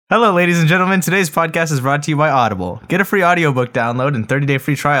Hello, ladies and gentlemen. Today's podcast is brought to you by Audible. Get a free audiobook download and 30-day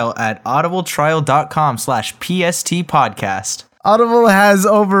free trial at audibletrial.com/PSTpodcast. Audible has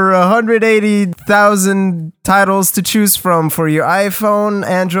over 180,000 titles to choose from for your iPhone,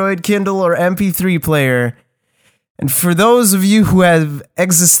 Android, Kindle, or MP3 player. And for those of you who have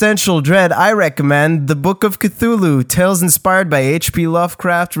existential dread, I recommend The Book of Cthulhu, tales inspired by H.P.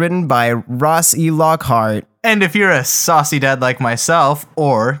 Lovecraft, written by Ross E. Lockhart. And if you're a saucy dad like myself,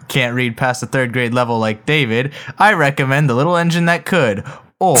 or can't read past the third grade level like David, I recommend The Little Engine That Could,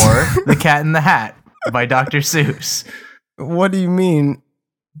 or The Cat in the Hat by Dr. Seuss. What do you mean?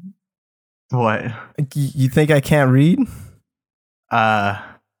 What? You think I can't read?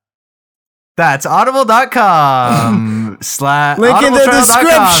 That's audible.com Link in the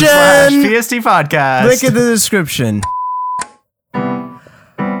description. PST podcast. Link in the description.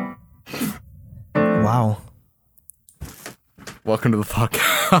 Wow. Welcome to the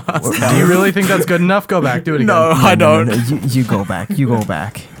podcast. Do you really think that's good enough? Go back. Do it again. No, I don't. No. You go back. You go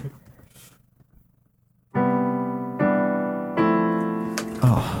back.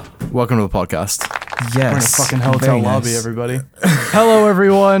 Welcome to the podcast. Yes. We're in a fucking hotel Very lobby, nice. everybody. Hello,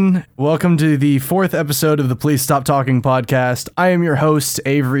 everyone. Welcome to the 4th episode of the Please Stop Talking podcast. I am your host,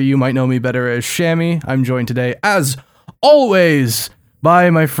 Avery. You might know me better as Shammy. I'm joined today, as always, by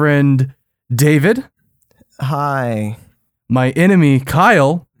my friend David, Hi. my enemy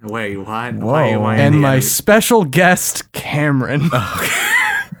Kyle, Wait, what? Whoa. Why am I and in my the- special guest Cameron.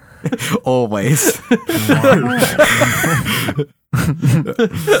 Always.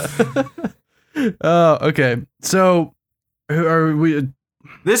 Okay. So, who are we?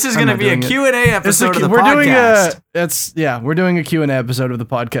 This is I'm going to not be a doing it. Q&A episode of the we're podcast. we're doing a Q&A episode of the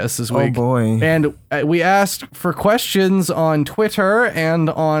podcast this Oh week. boy. And we asked for questions on Twitter and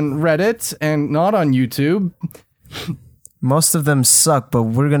on Reddit and not on YouTube. Most of them suck, but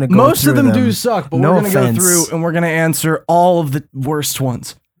we're gonna go Most through of them them. do suck, but No we're going to go offense. through and we're going to answer all of the worst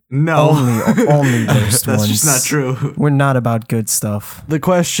ones. No. Only worst That's ones. just not true. We're not about good stuff. The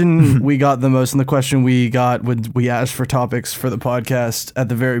question we got the most and the question we got when we asked for topics for the podcast at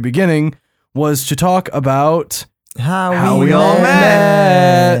the very beginning was to talk about How we all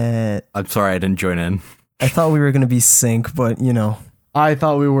met. I'm sorry I didn't join in. I thought we were gonna be sync, but you know, I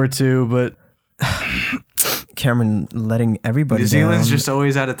thought we were too, but Cameron letting everybody New Zealand's down. just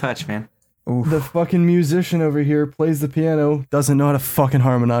always out of touch, man. Oof. the fucking musician over here plays the piano, doesn't know how to fucking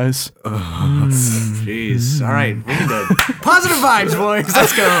harmonize. Jeez. All right. We need to... Positive vibes, boys.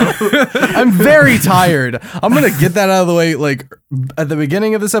 Let's go. I'm very tired. I'm gonna get that out of the way. Like at the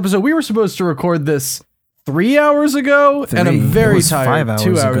beginning of this episode, we were supposed to record this 3 hours ago, and I'm Three. It very was tired. 5 2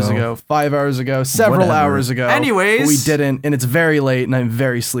 hours hours ago. ago, 5 hours ago, several Whatever. hours ago. Anyways. but we didn't, and it's very late, and I'm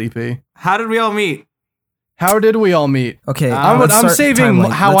very sleepy. How did we all meet? How did we all meet? Okay, I'm let's start saving timeline.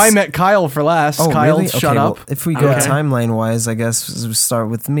 how Let's- I met Kyle for last. Oh, Kyle, really? shut Okay, up. well, if we go Okay. timeline wise, I guess we'll start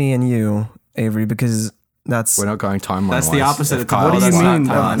with me and you, Avery, because that's We're not going timeline. That's the opposite of Kyle What do you that's mean?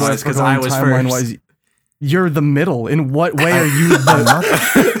 not timeline That's wise, 'cause going I was timeline first. wise. You're the middle. In what way are you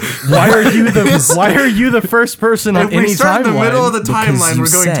the? Why are you the first person on If we any start in the timeline? middle of the because timeline, you we're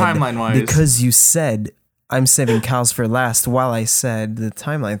going said- timeline-wise. Because you said I'm saving Kyle's for last while I said the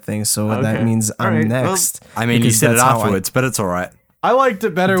timeline thing, so Okay. that means I'm Alright, well, next. I mean, you because said it that's how afterwards, but it's all right. I liked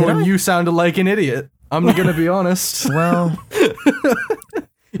it better Did when I? you sounded like an idiot. I'm gonna be honest. Well,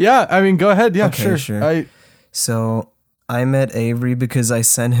 Yeah, I mean, go ahead. Yeah, Okay, sure. sure. So I met Avery because I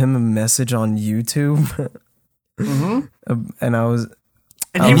sent him a message on YouTube, and I was.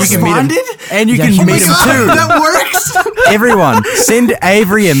 And I he was like- responded? And you Yeah, can he meet was- him too. That works? Everyone, send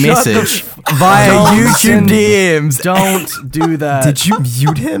Avery a message via Don't YouTube send- DMs. Don't do that. Did you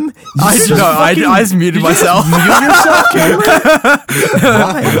mute him? You I just no, I just muted myself.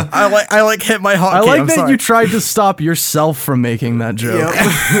 I like hit my hotkey. I like I'm that sorry. you tried to stop yourself from making that joke.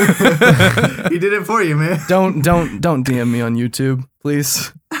 He did it for you, man. Don't DM me on YouTube,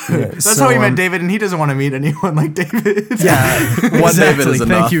 please. Yeah, That's so, how we met David, and he doesn't want to meet anyone like David. Yeah, David exactly. is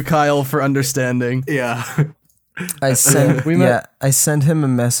Thank enough. you, Kyle, for understanding. Yeah. I sent We met- I sent him a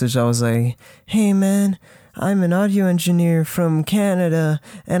message. I was like, "Hey man, I'm an audio engineer from Canada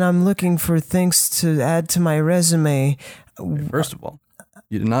and I'm looking for things to add to my resume." First of all,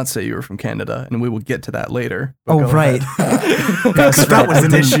 you did not say you were from Canada, and we will get to that later. But Oh go right. ahead. That's That right. was I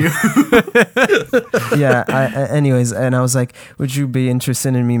an didn't- issue. Yeah, anyways, and I was like, "Would you be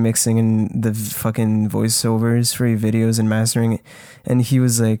interested in me mixing in the fucking voiceovers for your videos and mastering it?" And he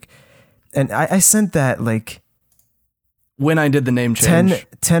was like, and I sent that like When I did the name change,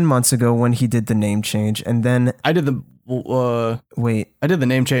 10 months ago when he did the name change, and then I did the wait, I did the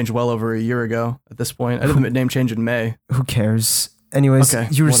name change well over a year ago. At this point, I did the name change in May. who cares? Anyways, Okay,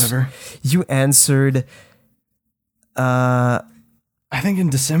 you whatever. You answered I think in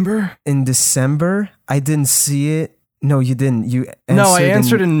December. in December. I didn't see it. No, you didn't. You answered No, I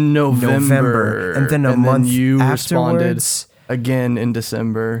answered in November, and then a month you responded afterwards. again in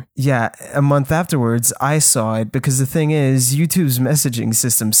December. Yeah, a month afterwards, I saw it because the thing is, YouTube's messaging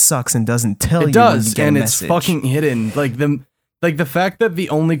system sucks and doesn't tell It you. does, when you get and a it's message. fucking hidden. Like the fact that the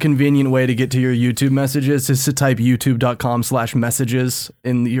only convenient way to get to your YouTube messages is to type youtube.com/messages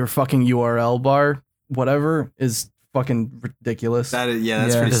in your fucking URL bar, whatever, is fucking ridiculous. That's Yeah.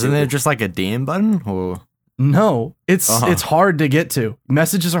 pretty Isn't stupid. there just like a DM button? Or No, it's Uh-huh. hard to get to.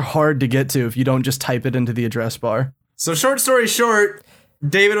 Messages are hard to get to if you don't just type it into the address bar. So short story short,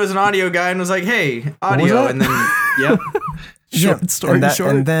 David was an audio guy and was like, "Hey, audio," that? and then yep. Short story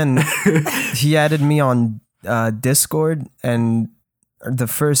short. And then he added me on Discord, and the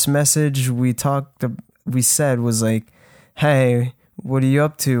first message we said was like, "Hey, what are you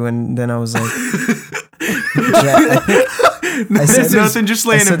up to?" And then I was like, I said Nothing, just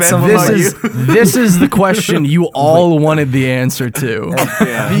laying in bed. something What This about like- you? is this is the question you all wanted the answer to.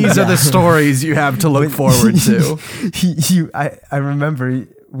 These are the stories you have to look forward to. I remember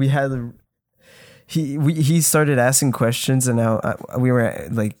we had he started asking questions, and now we were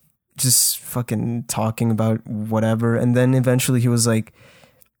like just fucking talking about whatever, and then eventually he was like,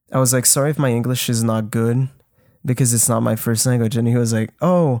 I was like, sorry if my English is not good because it's not my first language, and he was like,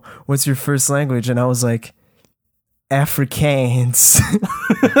 oh, what's your first language? And I was like, Afrikaans.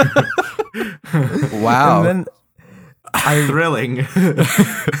 wow. And then Thrilling. And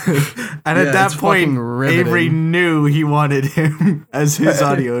at Yeah, that it's point, fucking riveting. Avery knew he wanted him as his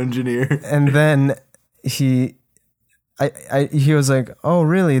audio engineer. and then he was like, oh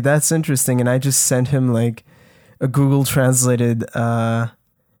really, that's interesting, and I just sent him like a Google translated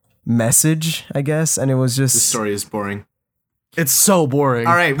message, I guess, and it was This just story is boring. It's so boring.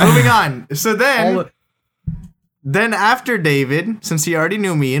 All right, moving on. So All- then after David, since he already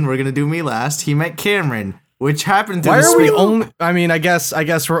knew me and we're gonna do me last, he met Cameron, which happened to Why the are we sweet- only? I mean, I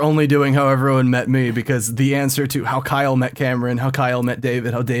guess we're only doing how everyone met me, because the answer to how Kyle met Cameron, how Kyle met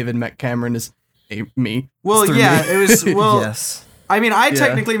David, how David met Cameron is me. Well, through yeah, me. it was. Well, yes. I mean, I Yeah.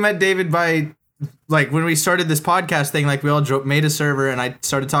 technically met David by, like, when we started this podcast thing. Like, we all made a server, and I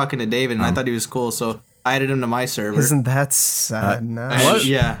started talking to David, and I thought he was cool, so I added him to my server. Isn't that sad? No. And,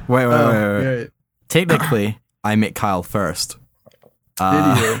 yeah. Wait. Yeah, Technically, I met Kyle first.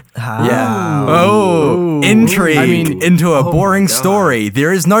 did you? Yeah. Oh. Oh, intrigue I mean- into a boring story.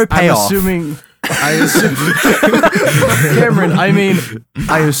 There is no I'm payoff. assuming. Cameron,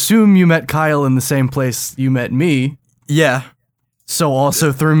 I assume you met Kyle in the same place you met me, Yeah. so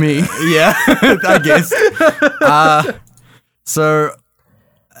also through me. Yeah, I guess. So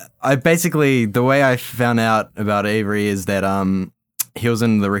I basically, the way I found out about Avery is that he was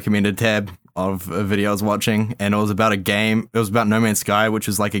in the recommended tab of a video I was watching, and it was about a game. It was about No Man's Sky, which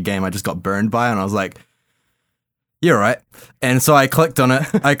is like a game I just got burned by, and I was like, "You're right." And so I clicked on it.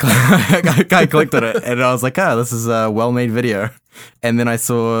 I clicked on it, and I was like, "Oh, this is a well-made video." And then I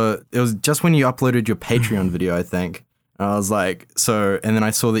saw it was just when you uploaded your Patreon video, I think. And I was like, and then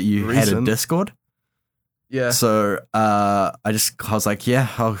I saw that you had a Recent. Discord. Yeah. So I was like, yeah,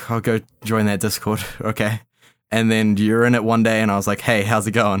 I'll go join that Discord. Okay. And then you're in it one day, and I was like, hey, how's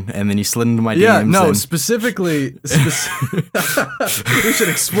it going? And then you slid into my DMs. Yeah, no, and- specifically, we should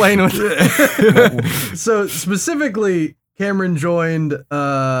explain what. So specifically, Cameron joined.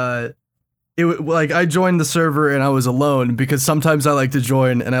 I joined the server and I was alone, because sometimes I like to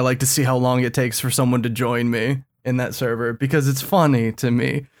join and I like to see how long it takes for someone to join me in that server, because it's funny to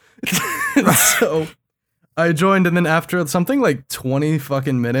me. So I joined, and then after something like 20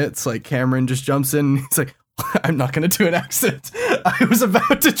 fucking minutes, like Cameron just jumps in and he's like, I'm not gonna do an accent. I was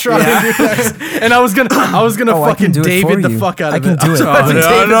about to try and do an accent, and I was gonna Oh, I fucking can do it for David the you. fuck out I of can it. do I was it. about to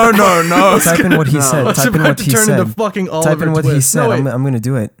David no. Type in what he said. I was Type in about what to he turn said. into fucking Oliver Type in what he Twist. said. No, wait. I'm gonna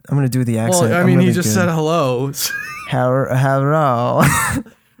do it. I'm gonna do the accent. Well, I I'm mean, he really just good. said hello. Hello.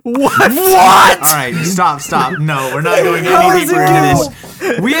 What? All right, stop. No, we're not going any deeper into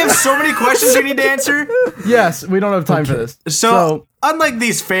this. We have so many questions we need to answer. Yes, we don't have time for this. So, unlike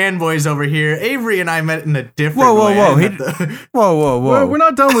these fanboys over here, Avery and I met in a different Whoa, way. whoa. I met the- We're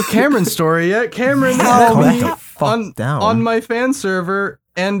not done with Cameron's story yet. Cameron had Calm me the fuck down. on my fan server,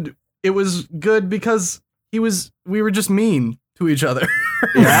 and it was good because we were just mean to each other.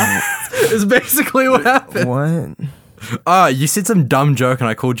 Yeah. Is basically what happened. What? You said some dumb joke, and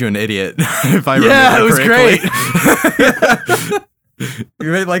I called you an idiot. If I Yeah, it remember was correctly.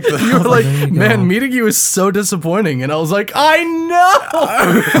 You made like You were the like, there you man, go. meeting you is so disappointing. And I was like, I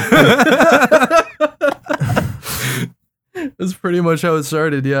know. That's pretty much how it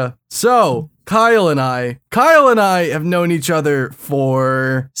started, yeah. So, Kyle and I have known each other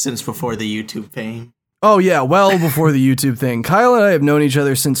for... Since before the YouTube fame. Oh, yeah, well before the YouTube thing. Kyle and I have known each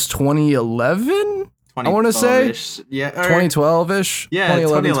other since 2011? I want to say? Yeah, 2012-ish? Yeah,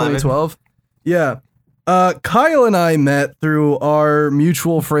 2011, 2012. Yeah. Kyle and I met through our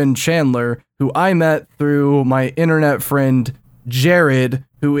mutual friend Chandler, who I met through my internet friend Jared,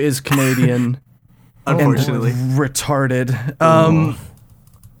 who is Canadian. Unfortunately. And retarded.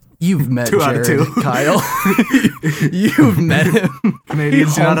 You've met 2 out of Jared, 2. Kyle. You've met him.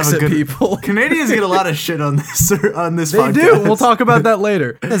 Canadians He do not have honks a at good people. Canadians get a lot of shit on this They podcast. do. We'll talk about that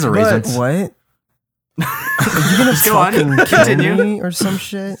later. There's a But- reason. What? Are you gonna Go on, fucking continue. kill me or some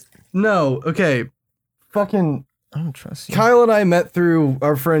shit? No, okay. Fucking I don't trust you. Kyle and I met through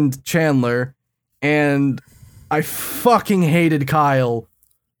our friend Chandler, and I fucking hated Kyle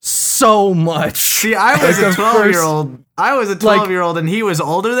so much. See, I was Like a the 12-year-old. I was a 12-year-old, and he was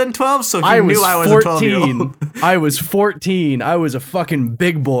older than 12, so he knew I was a 12-year-old. I was 14. I was a fucking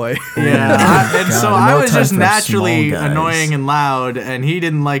big boy. Yeah, and so God, I no was time just for naturally small guys. annoying and loud, and he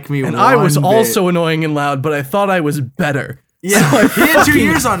didn't like me. And one I was bit. also annoying and loud, but I thought I was better. Yeah, he had 2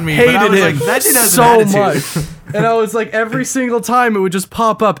 years on me. But I Hated was him like, that dude has so an attitude. much. And I was like, every single time it would just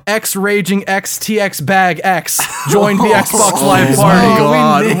pop up X Raging XTX Bag X joined the Xbox Live party.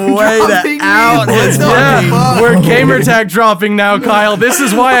 God, way dropping to out me. his What the name. fuck? We're gamertag dropping now, Kyle. This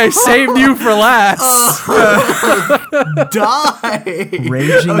is why I saved you for last. Die.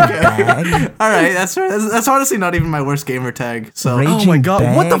 Raging bag. All right, that's honestly not even my worst gamer tag. So Raging Oh my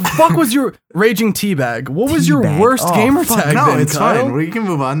god, what the bag? fuck was your Raging Teabag? What was your Teabag. worst Oh, gamer fuck tag no, then, it's Kyle? fine. We can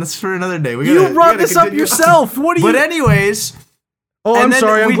move on. That's for another day. You brought this up continue. yourself. What are you? But anyways, Oh, And I'm then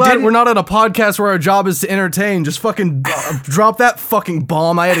sorry. I'm we glad didn't- we're not at a podcast where our job is to entertain. Just fucking drop that fucking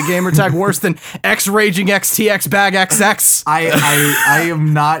bomb. I had a gamer tag worse than X Raging XTX Bag XX. I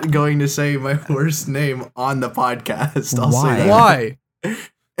am not going to say my worst name on the podcast. I'll Why? say that. Why?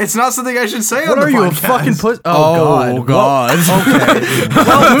 It's not something I should say What on are the you, a podcast. fucking pussy? Oh, God.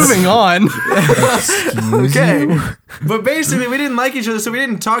 Well, moving on. Okay. But basically, we didn't like each other, so we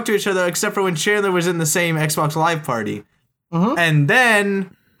didn't talk to each other except for when Chandler was in the same Xbox Live party. And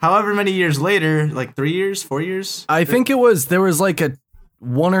then, however many years later, like 3 years, 4 years? I think there was like a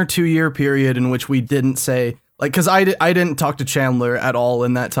 1 or 2 year period in which we didn't say, like, because I didn't talk to Chandler at all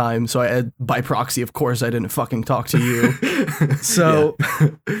in that time, so by proxy, of course, I didn't fucking talk to you. So,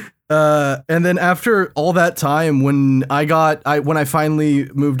 and then after all that time, when I finally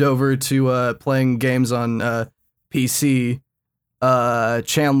moved over to playing games on PC,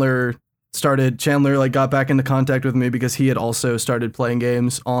 Chandler like got back into contact with me because he had also started playing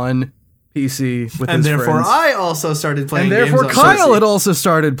games on PC with And his therefore, friends. I also started playing And therefore, games on Kyle PC. had also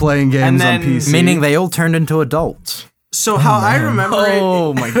started playing games then- on PC. Meaning they all turned into adults. So how I remember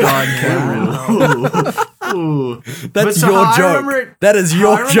Oh my god, Cameron. Ooh. That's But so your how I joke. remember it- That is how your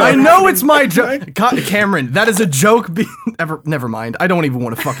I remember joke. I it know happening- it's my joke. Cameron, that is a joke. Never mind. I don't even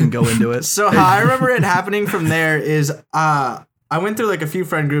want to fucking go into it. So how I remember it happening from there is I went through like a few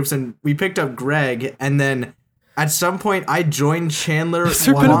friend groups and we picked up Greg, and then at some point I joined Chandler. Has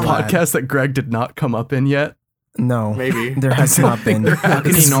there been a one- podcast that Greg did not come up in yet? No, Maybe. there has not been. How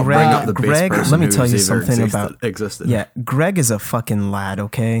can he not bring up the best Greg, person let me who's tell you ever something about. existed? Yeah, Greg is a fucking lad.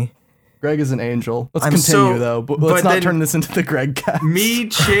 Okay. Greg is an angel. Let's I'm continue so- though. But but let's not then turn this into the Greg cast. Me,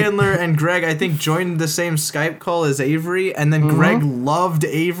 Chandler, and Greg, I think, joined the same Skype call as Avery, and then Greg loved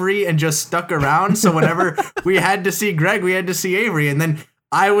Avery and just stuck around. So whenever we had to see Greg, we had to see Avery. And then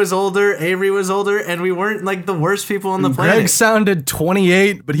I was older, Avery was older, and we weren't like the worst people on the planet. Greg sounded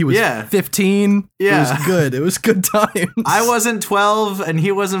 28, but he was Yeah. 15. Yeah. It was good. It was good times. I wasn't 12 and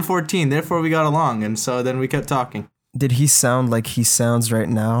he wasn't 14, therefore we got along, and so then we kept talking. Did he sound like he sounds right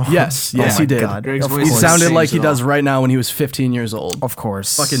now? Yes, Oh yes, my he did. God. Greg's Of voice He course. sounded changed like he at does all. right now when he was 15 years old. Of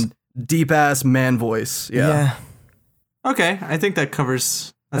course. Fucking deep ass man voice. Yeah. Okay, I think that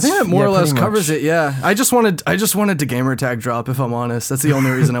covers. I think that more yeah, or less pretty covers much. it. Yeah. I just wanted to gamer tag drop. If I'm honest, that's the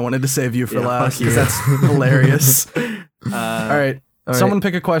only reason I wanted to save you for Yeah, last fuck because you. that's hilarious. All right, All someone right.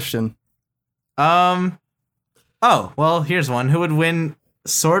 pick a question. Oh, well, here's one. Who would win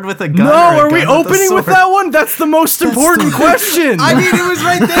sword with a gun? No, or a are we gun with a opening with sword? that one? That's the most important question. I mean, it was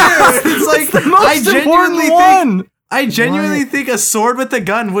right there. It's like the most important one. I genuinely think a sword with a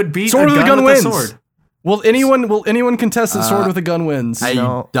gun would beat Sword a with a gun gun with wins. a sword. Will anyone contest that sword with a gun wins? Are you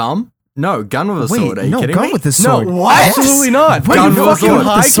No. dumb? No, gun with a Wait, sword. Are you no, kidding gun me? with the No, sword. absolutely not. What Gun are with you a fucking sword. with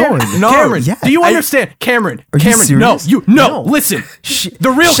the Hi, sword? Cameron. No. Cameron, Yeah. do you understand? Cameron, Are you Cameron, no, serious? no, listen. The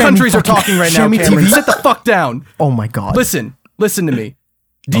real Shammy countries are fucking- talking right now, Shammy Cameron. TV. Sit the fuck down. Oh my god. Listen to me.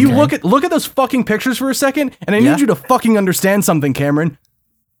 Do you look at those fucking pictures for a second? And I need you to fucking understand something, Cameron.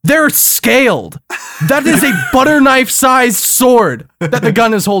 They're scaled. That is a butter knife sized sword that the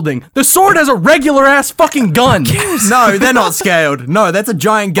gun is holding. The sword has a regular ass fucking gun. No, they're not scaled. No, that's a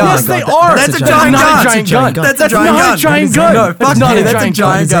giant gun. Yes, they are. That's a giant gun. That's a giant gun. That's a That's giant not gun. a giant gun. No, fuck not you. a That's a giant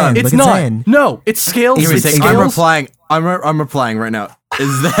giant gun. gun. Look It's at not. Zan. No, it scales. Give me a It second. I'm scales. replying. I'm replying right now.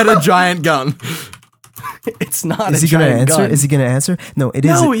 Is that a giant gun? It's not Is a he gonna giant answer? gun. Is he gonna answer? No, it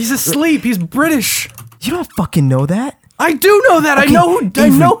is. No, he's asleep. He's British. You don't fucking know that. I do know that. I know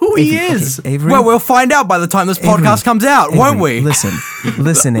who he Avery, is. okay, Avery. Well, we'll find out by the time this podcast comes out, won't Avery, we?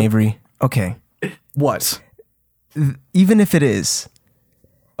 Listen, Avery. Okay, What? even if it is,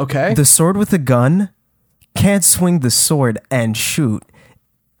 Okay. the sword with the gun can't swing the sword and shoot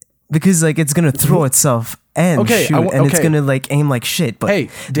because like it's gonna throw itself and Okay, shoot, and it's okay. gonna like aim like shit. But Hey,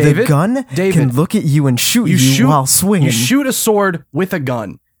 the David, gun David, can look at you and shoot you, while swinging. You shoot a sword with a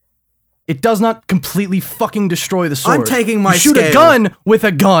gun. It does not completely fucking destroy the sword. I'm taking my You shoot a scale. gun with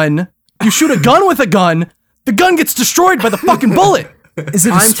a gun. You shoot a gun with a gun. The gun gets destroyed by the fucking bullet. Is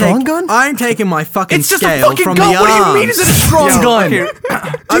it a strong gun? I'm taking my fucking It's just a scale fucking from gun. the What do you arms. mean? Is it a strong Yo, gun? here.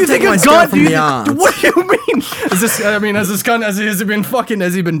 Do you think taking my a scale gun? from Do you the arms. What do you mean? Is this? I mean, has this gun? Has he been fucking?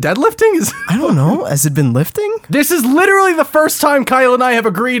 Has he been deadlifting? I don't know. Has it been lifting? This is literally the first time Kyle and I have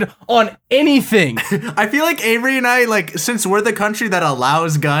agreed on anything. I feel like Avery and I, like, since we're the country that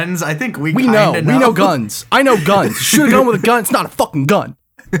allows guns, I think we We kinda know. We know guns. I know guns. Shoot a gun with a gun. It's not a fucking gun.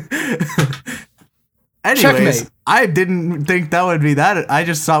 Anyways, Checkmate. I didn't think that would be that. I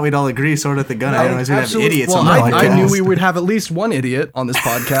just thought we'd all agree sword with the gun. I didn't realize we'd have Absolutely. idiots Well, on the I podcast. knew we would have at least one idiot on this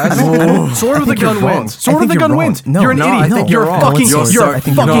podcast. Sword with a think you're gun wrong. wins. I Sword with think a you're gun wrong. wins. No, you're an no, idiot. I think you're you're a wrong. fucking. You're You're a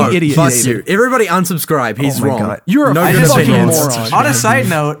so- fucking No, idiot. fuck David. you. Everybody unsubscribe. He's Oh my wrong. God. You're a No I good just- fucking opinions. moron. On a side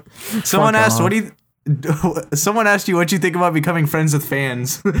note, someone Fuck asked, off. "What do you?" Someone asked you what you think about becoming friends with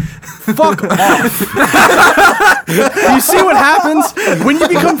fans. Fuck off. You see what happens when you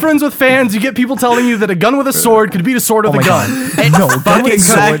become friends with fans? You get people telling you that a gun with a sword could beat a sword with a gun. No, gun with a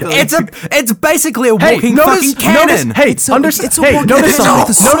sword. Exactly. It's basically a Hey, walking notice, fucking cannon. notice, hey, It's a- notice it's a hey, walking notice cannon something.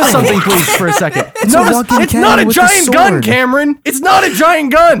 with a Notice sword. something, please, for a second. a Notice, walking it's cannon not a with a giant gun, sword. Cameron. It's not a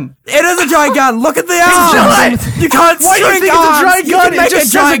giant gun. It is a giant gun. Look at the It's arms. not. You can't Why do you swing think it's a arms. giant You gun? can It make just a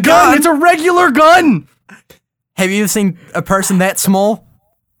says a giant gun. gun. It's a regular gun. Have you seen a person that small?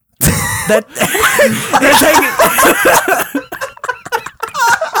 That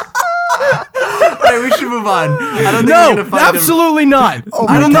Alright, we should move on. I don't think we're No, gonna find absolutely not.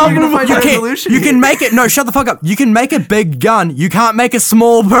 I don't think we're gonna find a you resolution. can make it. No, shut the fuck up. You can make a big gun. You can't make a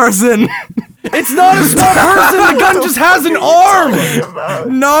small person. It's not a small person. The gun just has an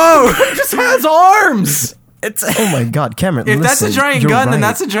arm. No, It just has arms. it's. Oh my God, Cameron! If that's a listen, giant you're gun, then right.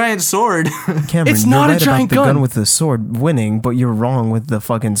 that's a giant sword. Cameron, It's you're not a right giant about the gun. gun with the sword winning, but you're wrong with the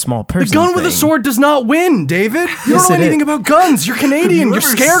fucking small person. The gun with a thing. sword does not win, David. You Yes, don't know it anything is. about guns. You're Canadian. You're Ever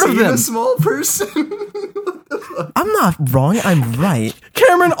scared of seen them. A small person. I'm not wrong. I'm right.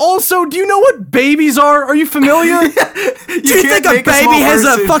 Cameron, also, do you know what babies are? Are you familiar? Do you think a make a small baby has a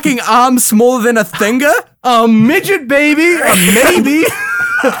person. fucking arm smaller than a finger? A midget baby? Maybe.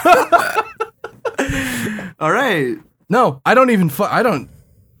 All right. No, I don't even. I don't.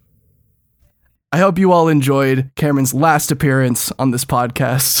 I hope you all enjoyed Cameron's last appearance on this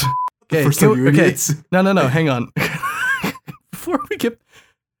podcast. Okay, First time you're idiots. No, hang on. Before we get.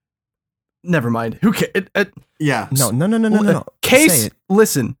 Never mind. Who cares? Yeah. No. Case. Say it.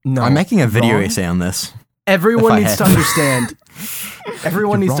 Listen, No. I'm making a video Wrong? essay on this. everyone If I needs had to to. understand.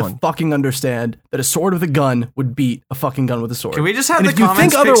 Everyone You're needs to wrong. fucking understand that a sword with a gun would beat a fucking gun with a sword. Can we just have And the if you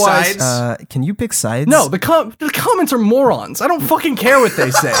comments think pick otherwise- sides? Can you pick sides? No, the comments are morons. I don't fucking care what they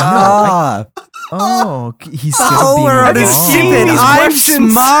say. Oh, he's scared of Oh, being we're wrong. on a seeing these I'm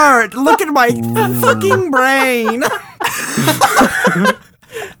questions. smart. Look at my fucking brain.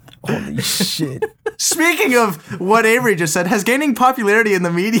 Holy shit! Speaking of what Avery just said, has gaining popularity in the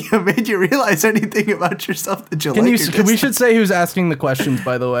media made you realize anything about yourself that you Can like? you? or Can we dislike? should say who's asking the questions?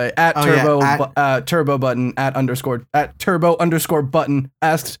 By the way, at Oh, yeah, turbo turbo button at turbo underscore button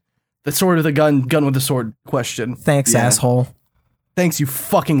asked the sword with a gun with a sword question. Thanks, Yeah. asshole. Thanks, you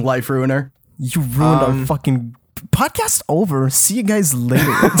fucking life ruiner. You ruined our fucking podcast. Over. See you guys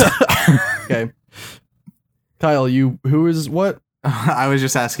later. Okay, Kyle, who is what? I was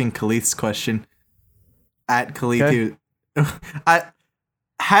just asking Khalith's question. At Khalith, Okay.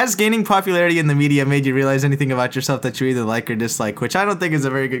 has gaining popularity in the media made you realize anything about yourself that you either like or dislike? Which I don't think is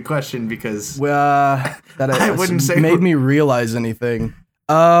a very good question because That I wouldn't say made me realize anything.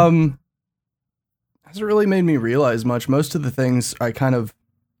 Hasn't really made me realize much. Most of the things I kind of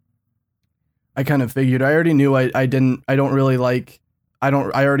figured. I already knew I don't really like I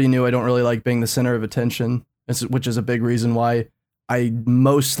already knew I don't really like being the center of attention, which is a big reason why I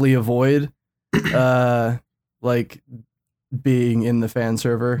mostly avoid like being in the fan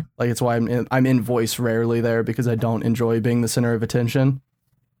server. Like it's why I'm in voice rarely there, because I don't enjoy being the center of attention.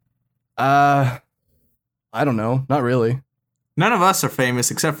 I don't know, not really. None of us are famous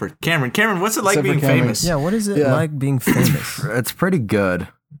except for Cameron. Cameron, what's it like Except for being Cameron. famous? Yeah, what is it like being famous? It's pretty good.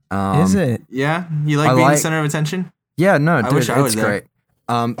 Is it? Yeah? You like I being the like- center of attention? Yeah, no, dude, wish I was it's there.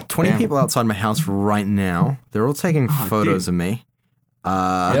 great. 20 Damn. people outside my house right now. They're all taking photos of me.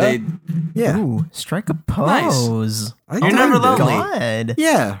 Yeah? They, Yeah. Ooh, strike a Nice. pose. You're never lonely. God.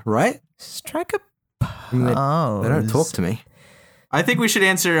 Yeah, right? Strike a I mean, pose. they don't talk to me. I think we should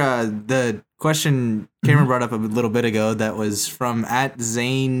answer the question Cameron brought up a little bit ago that was from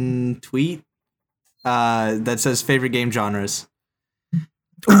 @ZaneTweet that says favorite game genres.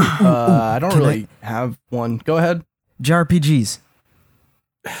 I don't Can really have one. Go ahead. JRPGs.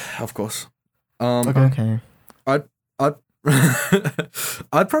 Of course. Okay. I'd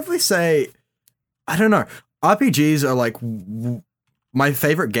I'd probably say, I don't know. RPGs are like my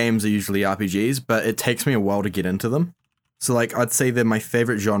favorite games are usually RPGs, but it takes me a while to get into them. So like I'd say they're my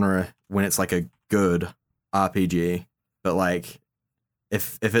favorite genre when it's like a good RPG, but like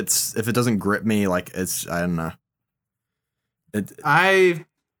if it doesn't grip me, like it's, I don't know.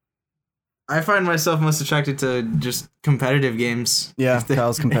 I find myself most attracted to just competitive games. Yeah, If the-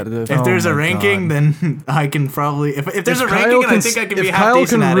 Kyle's competitive. If there's Oh a my ranking, God. then I can probably if there's a Kyle ranking, and I can- think I can if be half Kyle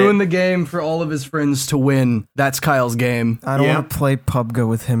decent can at ruin it. the game for all of his friends to win, that's Kyle's game. I don't Yeah. want to play PUBG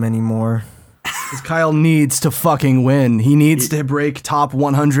with him anymore. Because Kyle needs to fucking win. He needs to break top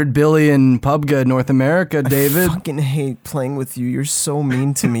 100 billion PUBG North America, David. I fucking hate playing with you. You're so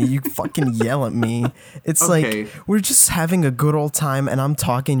mean to me. You fucking yell at me. It's Okay. like we're just having a good old time, and I'm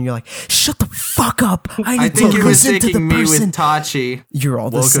talking. And you're like, shut the fuck up. I I need think to you're listen to the mistaking me person. with Tachi. You're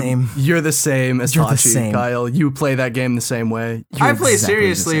all the Welcome. same. You're the same as You're the Tachi, same. Kyle. You play that game the same way. You're I play exactly the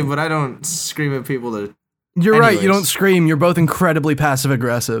seriously, same. but I don't scream at people to. You're right. You Anyways. don't scream. You're both incredibly passive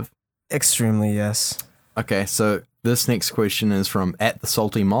aggressive. Extremely, yes. Okay, so this next question is from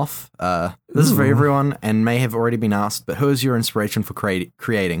 @thesaltymoth. This is for Ooh. everyone and may have already been asked, but who is your inspiration for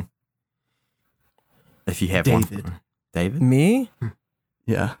creating? If you have David. one. David? Me?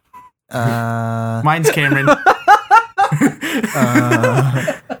 Yeah. Mine's Cameron.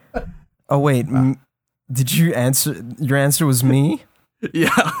 Oh wait. Did you answer? Your answer was me.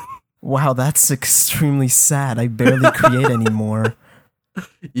 Yeah. Wow, that's extremely sad. I barely create anymore.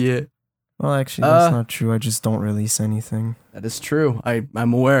 Yeah. Well, actually, that's not true. I just don't release anything. That is true.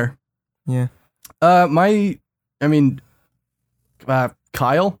 I'm aware. Yeah.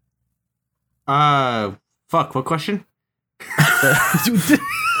 Kyle? Fuck. What question? Are you serious?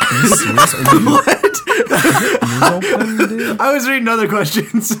 Are you ears open, dude? I was reading other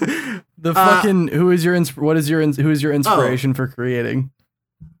questions. The fucking who is your inspiration for creating?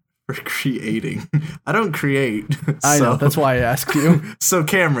 For creating, I don't create. I know, that's why I asked you. So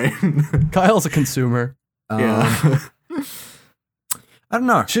Cameron. Kyle's a consumer. Yeah. I don't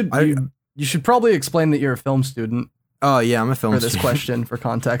know. You should probably explain that you're a film student Oh yeah, I'm a film for this student. question for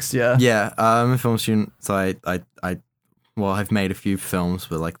context. Yeah. Yeah, I'm a film student, so I've made a few films,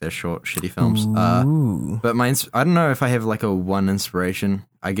 but like they're short, shitty films. Ooh. But I don't know if I have like a one inspiration.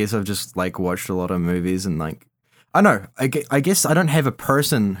 I guess I've just like watched a lot of movies and like, I don't know. I guess I don't have a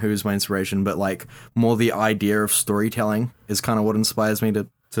person who's my inspiration, but like more the idea of storytelling is kind of what inspires me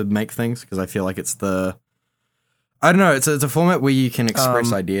to make things, because I feel like it's I don't know. It's a format where you can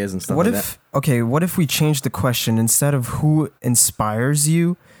express ideas and stuff What like if what if we change the question, instead of who inspires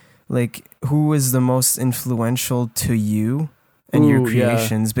you, like who is the most influential to you and your Ooh, yeah.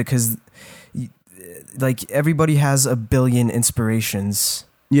 creations? Because like everybody has a billion inspirations,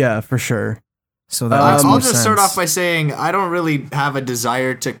 Yeah, for sure. so that makes I'll more just sense. start off by saying I don't really have a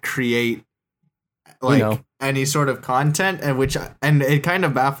desire to create like know. any sort of content, and it kind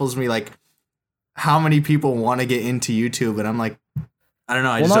of baffles me like how many people want to get into YouTube, and I'm like, I don't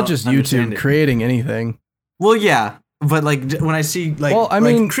know. I Well, just not don't just understand YouTube, it. creating anything. Well, yeah, but like when I see like, Well, I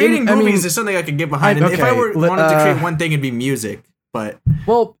like, mean, creating I movies mean, is something I could get behind. And if I okay, wanted to create one thing, it'd be music. But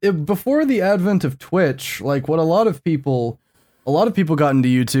Well, before the advent of Twitch, like what a lot of people got into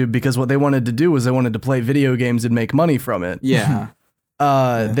YouTube because what they wanted to do was they wanted to play video games and make money from it. yeah,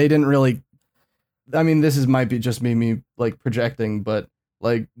 They didn't really. I mean, might be just me like projecting, but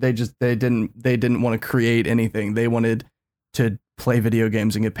like they didn't want to create anything. They wanted to play video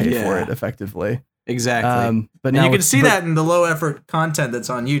games and get paid for Yeah. it effectively. exactly. But And now you can it's- see but- that in the low effort content that's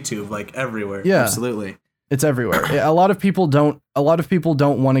on YouTube, like everywhere. Yeah. Absolutely. It's everywhere. A lot of people don't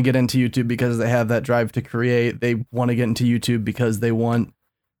want to get into YouTube because they have that drive to create. They want to get into YouTube because they want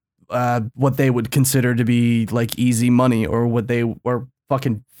what they would consider to be like easy money or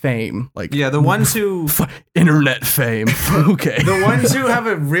fucking fame. Like Yeah, the ones who internet fame. Okay. the ones who have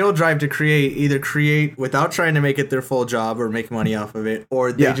a real drive to create either create without trying to make it their full job or make money off of it,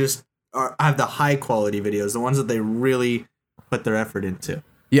 or they just have the high quality videos, the ones that they really put their effort into.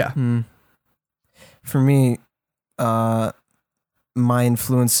 Yeah. For me, my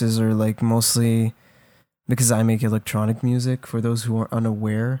influences are like mostly because I make electronic music. For those who are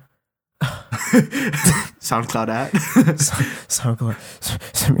unaware, SoundCloud at. SoundCloud,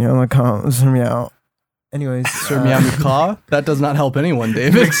 send me out. Anyways, Sir Meow Meow. That does not help anyone,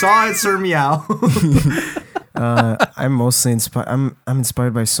 David. McSaw at Sir Meow. I'm mostly inspired. I'm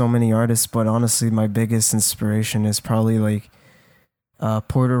inspired by so many artists, but honestly, my biggest inspiration is probably like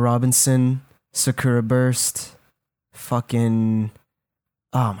Porter Robinson, Sakura Burst, fucking.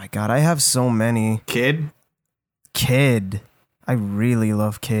 Oh my god, I have so many. Kid. I really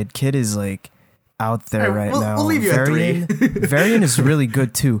love Kid. Kid is like out there right now. We'll leave you at 3. Varian is really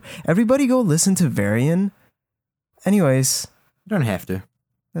good too. Everybody go listen to Varian. Anyways, You don't have to.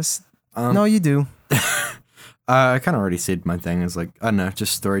 that's No, you do. I kind of already said my thing is like, I don't know,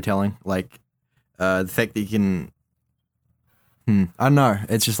 just storytelling. Like, the fact that you can. I don't know.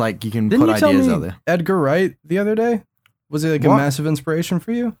 It's just like you can Didn't put you tell ideas me out there. Edgar Wright the other day? Was it like What? a massive inspiration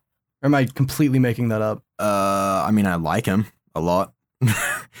for you? Or am I completely making that up? I mean, I like him a lot.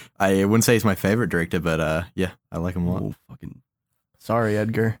 I wouldn't say he's my favorite director, but yeah, I like him a lot. Oh, fucking. Sorry,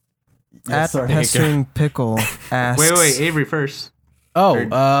 Edgar. At sorry. Pestering Pickle asks. Wait, Avery first. Oh,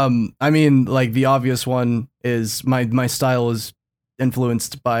 I mean, like the obvious one is my style is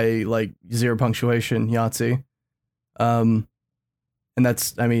influenced by like Zero Punctuation, Yahtzee. And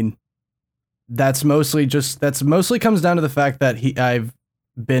that's mostly comes down to the fact that I've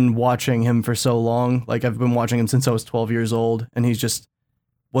been watching him for so long. Like I've been watching him since I was 12 years old, and he's just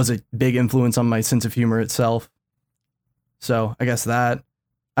was a big influence on my sense of humor itself. So I guess that.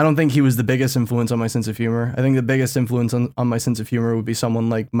 I don't think he was the biggest influence on my sense of humor. I think the biggest influence on my sense of humor would be someone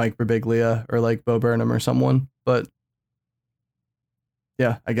like Mike Birbiglia or like Bo Burnham or someone. But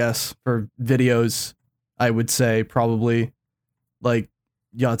yeah, I guess for videos, I would say probably like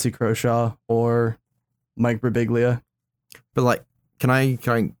Yahtzee Croshaw or Mike Birbiglia. But like, can I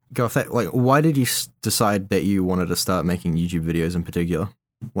go off that? Like, why did you decide that you wanted to start making YouTube videos in particular?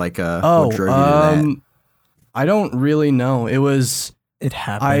 Like, what drove you to that? I don't really know. It was It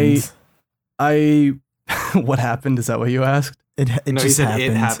happened. I what happened? Is that what you asked? It No, he just said happened.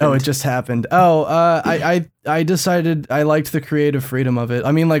 it happened. Oh, it just happened. Oh, I decided I liked the creative freedom of it.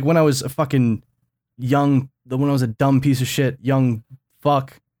 I mean, like when I was a fucking when I was a dumb piece of shit, young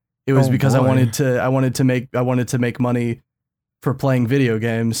fuck, it was Oh, because boy. I wanted to make money for playing video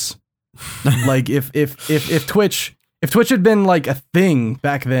games. Like if Twitch had been like a thing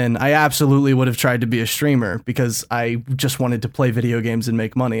back then, I absolutely would have tried to be a streamer because I just wanted to play video games and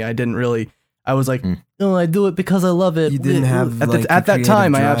make money. I was like, no, I do it because I love it. You didn't have at like, that a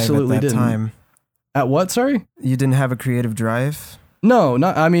time. I creative drive absolutely at that didn't. Time. At what? Sorry. You didn't have a creative drive. No,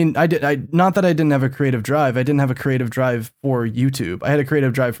 not. I mean, I did. Not that I didn't have a creative drive. I didn't have a creative drive for YouTube. I had a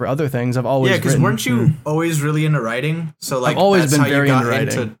creative drive for other things. I've always Yeah, because written. weren't you always really into writing? So like, always that's been how very you got into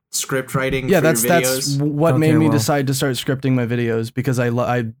writing. into script writing. Yeah, for that's your videos. what Okay, made me well. decide to start scripting my videos because I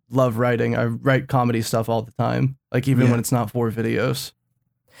love writing. I write comedy stuff all the time, like even when it's not for videos.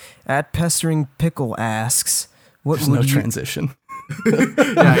 At Pestering Pickle asks, "What There's would no you transition. do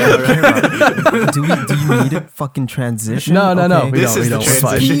you need a fucking transition? No, Okay. we This don't. is We the don't. We're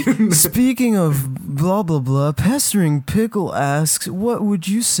fine. transition. Speaking of blah blah blah, Pestering Pickle asks, "What would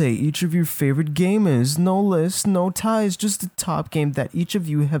you say each of your favorite game is? No list, no ties, just the top game that each of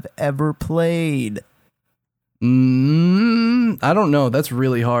you have ever played." I don't know. That's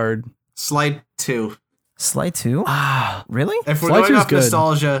really hard. Slide 2. Sly 2? Ah, Really? If we're Slide going 2 is off good.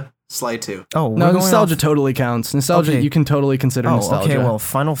 nostalgia, Slide 2. Oh, we're no, going nostalgia off- totally counts. Nostalgia, Okay. you can totally consider Oh, nostalgia. okay. Well,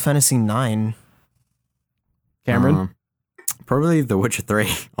 Final Fantasy 9. Cameron. Probably The Witcher 3.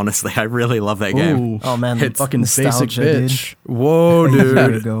 Honestly, I really love that game. Ooh, Oh man, It's fucking basic nostalgia, bitch. Whoa, There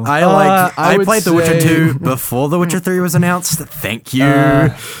you dude! go. I I would played The Witcher say- 2 before The Witcher 3 was announced. Thank you.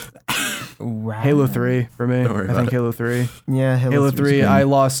 Wow. Halo 3 for me. Don't worry I about think it. Halo 3. Yeah, Halo 3's 3, good. I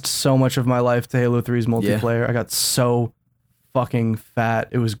lost so much of my life to Halo 3's multiplayer. I got so fucking fat.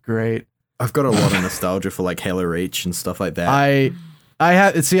 It was great. I've got a lot of nostalgia for like Halo Reach and stuff like that. I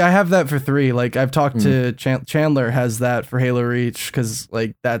have that for 3. Like I've talked to Chandler has that for Halo Reach cuz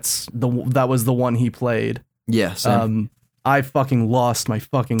like that was the one he played. yeah, same. I fucking lost my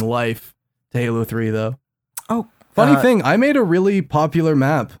fucking life to Halo 3 though. Oh, Funny thing, I made a really popular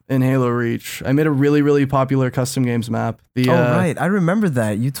map in Halo Reach. I made a really, really popular custom games map. Right. I remember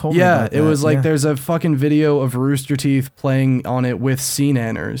that. You told me about that. Yeah, it was like Yeah. there's a fucking video of Rooster Teeth playing on it with sea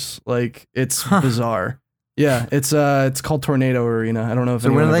nanners. Like, it's bizarre. Yeah, it's called Tornado Arena. I don't know if So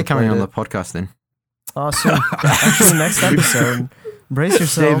when anyone are they ever coming played on it. the podcast then? Awesome. Actually, next episode. Brace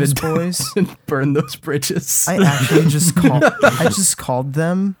yourselves, David. boys. Burn those bridges. I actually just called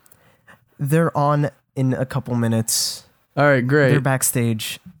them. They're on in a couple minutes. All right, great. They're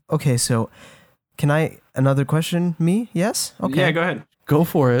backstage. Okay, so another question? Me? Yes? Okay. Yeah, go ahead. Go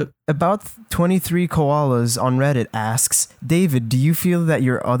for it. About 23 koalas on Reddit asks, David, do you feel that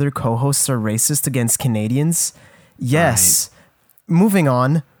your other co-hosts are racist against Canadians? Yes. Moving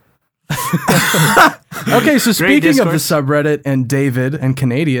on. Okay, so speaking of the discourse. subreddit and David and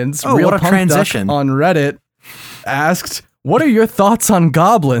Canadians, Oh, Real what a Punk Duck transition. on Reddit asked, "What are your thoughts on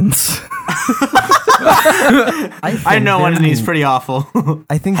goblins?" I know one of these neat. pretty awful.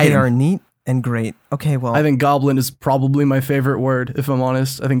 I think Hate they 'em. are neat and great. Okay, well, I think goblin is probably my favorite word, if I'm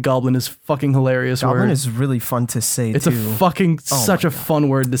honest. I think goblin is fucking hilarious goblin word. is really fun to say It's too. a fucking such my a fun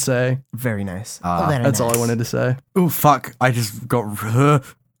word to say. Very nice. Very That's all I wanted to say. Oh fuck! I just got.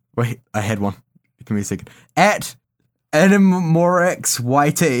 Wait, I had one. Give me a second. At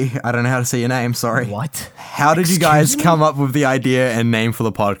AnimoreXYT. I don't know how to say your name. Sorry. What? How did you guys come up with the idea and name for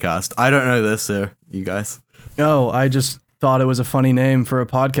the podcast? I don't know this, sir. You guys. Oh, I just thought it was a funny name for a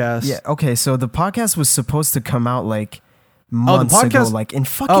podcast. Yeah, okay, so the podcast was supposed to come out like months ago, podcast- like in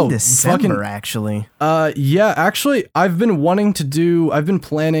fucking Oh, December, actually. Yeah, actually, I've been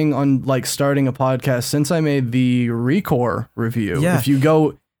planning on like starting a podcast since I made the Recore review. Yeah. If you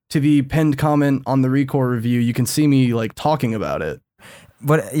go to the pinned comment on the Recore review, you can see me like talking about it.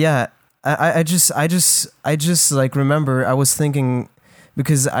 But yeah, I just like remember I was thinking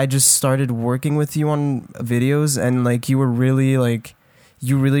because I just started working with you on videos and like you were really like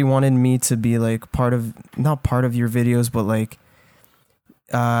you really wanted me to be like not part of your videos but like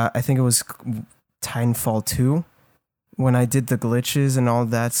I think it was Titanfall 2 when I did the glitches and all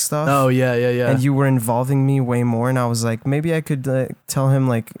that stuff. Oh yeah. And you were involving me way more, and I was like, maybe I could tell him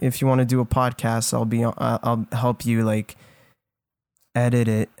like, if you want to do a podcast, I'll help you like edit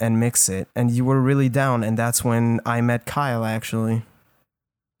it and mix it. And you were really down, and that's when I met Kyle actually.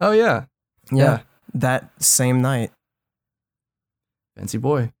 Oh yeah. Yeah, that same night. Fancy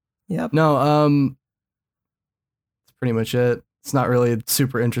boy. Yep. No, that's pretty much it. It's not really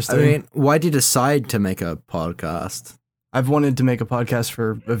super interesting. I mean, why did you decide to make a podcast? I've wanted to make a podcast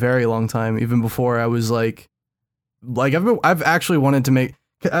for a very long time, even before I was like I've actually wanted to make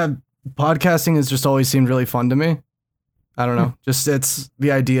podcasting has just always seemed really fun to me. I don't know, just it's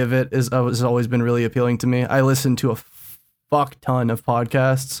the idea of it has always been really appealing to me. I listen to a fuck ton of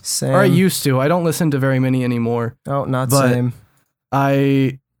podcasts, Same. or I used to. I don't listen to very many anymore. Oh, not but- same.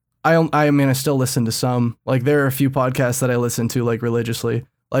 I mean, I still listen to some. Like, there are a few podcasts that I listen to, like, religiously.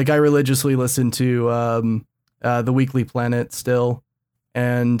 Like, I religiously listen to The Weekly Planet still,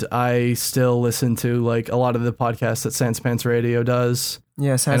 and I still listen to, like, a lot of the podcasts that Sanspants Radio does.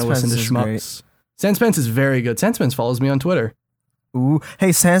 Yeah, And I listen Sanspants to is great. Schmucks. Sanspants is very good. Sanspants follows me on Twitter. Ooh, hey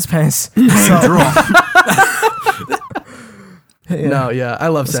Sanspants. Yeah. No, yeah, I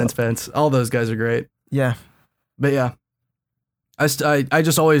love What's up? Sanspants. All those guys are great. Yeah. But yeah, I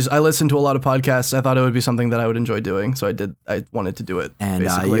just always, I listen to a lot of podcasts. I thought it would be something that I would enjoy doing, so I wanted to do it. And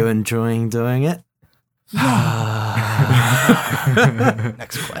basically. are you enjoying doing it?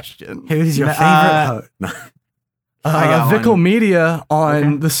 Next question. Who's your Uh, favorite host? No. I got Vickle one. Media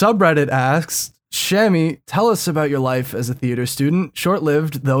on the subreddit asks, Shammy, tell us about your life as a theater student,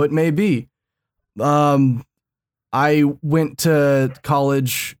 short-lived though it may be. I went to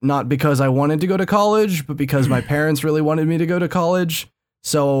college not because I wanted to go to college, but because my parents really wanted me to go to college.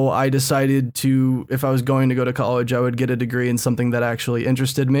 So I decided to, if I was going to go to college, I would get a degree in something that actually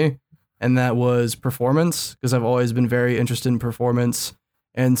interested me, and that was performance, because I've always been very interested in performance.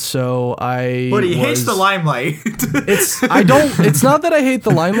 And so But he hates the limelight. It's not that I hate the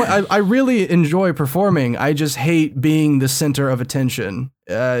limelight. I really enjoy performing. I just hate being the center of attention.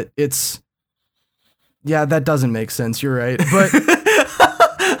 Yeah, that doesn't make sense. You're right.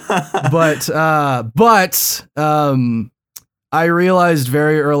 But I realized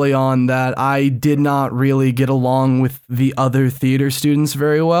very early on that I did not really get along with the other theater students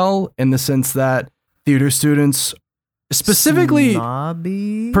very well, in the sense that theater students, specifically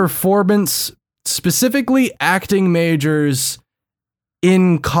Snobby? performance, specifically acting majors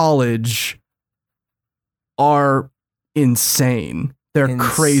in college, are insane. They're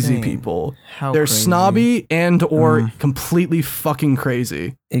crazy Insane. people. How They're crazy. snobby and or completely fucking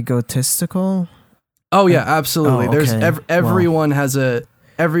crazy. Egotistical? Oh yeah, absolutely. Oh, There's okay. everyone has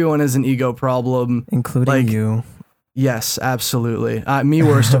an ego problem, including like, you. Yes, absolutely. Me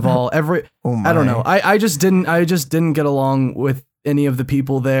worst of all. Oh my. I don't know. I just didn't get along with any of the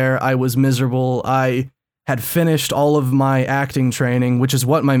people there. I was miserable. I had finished all of my acting training, which is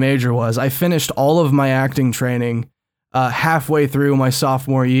what my major was. I finished all of my acting training halfway through my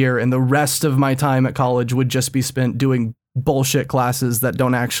sophomore year, and the rest of my time at college would just be spent doing bullshit classes that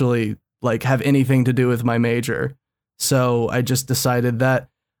don't actually like have anything to do with my major. So I just decided that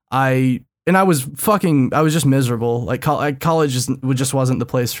I was just miserable. Like college just wasn't the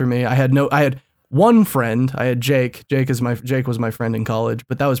place for me. I had one friend. I had Jake. Jake was my friend in college,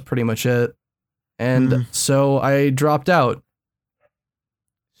 but that was pretty much it. And so I dropped out.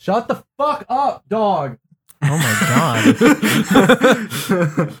 Shut the fuck up, dog. Oh my god.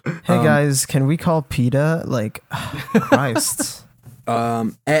 Hey guys, can we call PETA? Like, Christ.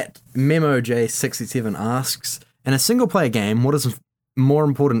 At MemoJ67 asks, in a single player game, what is more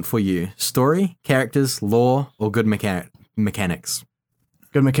important for you? Story, characters, lore, or good mechanics?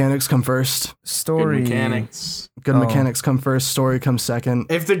 Good mechanics come first. Story. Good mechanics. Good mechanics come first. Story comes second.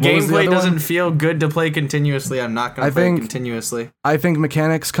 If the What was the gameplay other doesn't one? feel good to play continuously, I'm not going to play it continuously. I think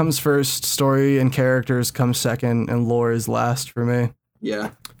mechanics comes first. Story and characters come second, and lore is last for me.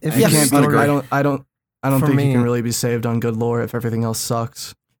 Yeah. If You you can't. story, I don't For think me- you can really be saved on good lore if everything else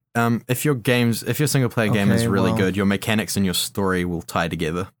sucks. If your single player game is Okay, really well- good, your mechanics and your story will tie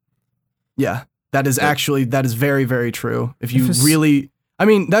together. Yeah, that is very, very true. If you If it's- really, I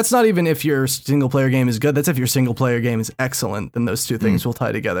mean, that's not even if your single player game is good. That's if your single player game is excellent. Then those two things will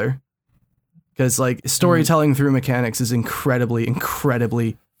tie together. Because like storytelling through mechanics is incredibly,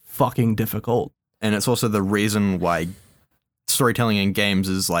 incredibly fucking difficult. And it's also the reason why storytelling in games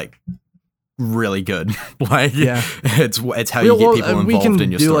is like really good. Like, Yeah. it's how you get people we involved can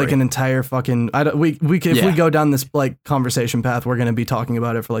in your do story. like an entire fucking. If we Yeah. go down this like conversation path, we're gonna be talking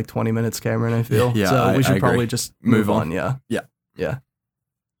about it for like 20 minutes, Cameron. I feel. Yeah, So I we should agree. probably just move on. Yeah.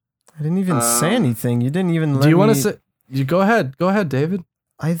 I didn't even say anything. You didn't even let Do you want me- to say? You go ahead. Go ahead, David.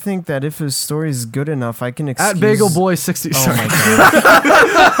 I think that if his story is good enough, I can excuse... At Bagel Boy 60. Oh sorry. my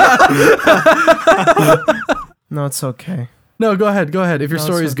god. No, it's okay. No, go ahead. Go ahead. If your No,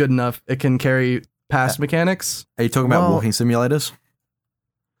 story it's is good enough, it can carry past mechanics. Are you talking about Well- walking simulators?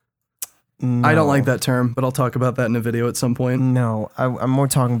 I don't like No. that term, but I'll talk about that in a video at some point. No, I'm more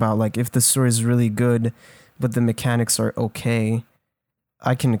talking about like if the story is really good, but the mechanics are okay,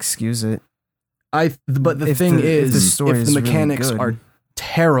 I can excuse it. But the If thing the- if the is, story if is the really mechanics good. are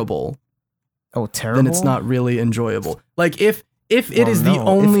terrible, Oh, terrible. then it's not really enjoyable. Like if it Well, is the no.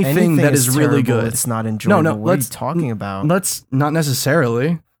 only If thing anything that is really terrible, good. It's not enjoyable. no, What are you let's- talking about? Let's not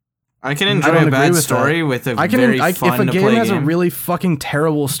necessarily. I can I enjoy don't a agree bad with story with a I can. very If fun a to game play has game. a really fucking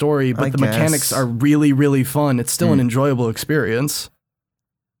terrible story, but I the mechanics guess. are really, really fun, it's still an enjoyable experience.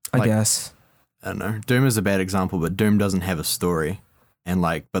 I like- guess. I don't know. Doom is a bad example, but Doom doesn't have a story. And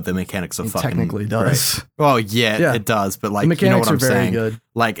like, but the mechanics are It fucking technically great. does. Well, yeah, Yeah. it does, but The like, you know mechanics what I'm are very saying? good.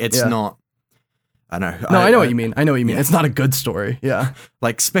 Like, it's Yeah. not. I know. No, I know what you mean. I know what you mean. It's not a good story. Yeah.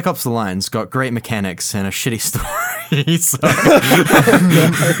 Like, Spec Ops: The Line's got great mechanics and a shitty story. So.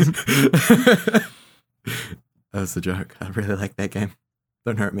 That was the joke. I really like that game.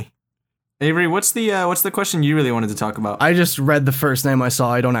 Don't hurt me. Avery, what's the question you really wanted to talk about? I just read the first name I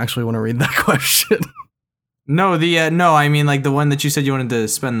saw. I don't actually want to read that question. No, I mean like the one that you said you wanted to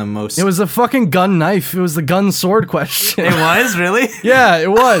spend the most. It was the fucking gun knife. It was the gun sword question. It was really? Yeah, it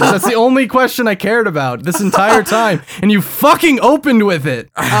was. That's the only question I cared about this entire time. And you fucking opened with it.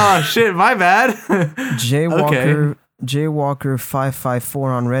 Oh shit, my bad. Jaywalker Jaywalker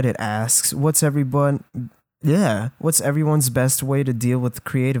 554 on Reddit asks, what's everyone's best way to deal with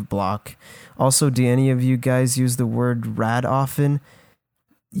creative block? Also, do any of you guys use the word rad often?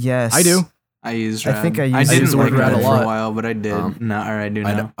 Yes. I do. I used I rad. think I I used didn't the word like rad rad a for lot. a while, but I did. I do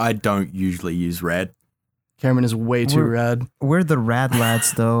now. I don't usually use rad. Cameron is way too We're- rad. We're the rad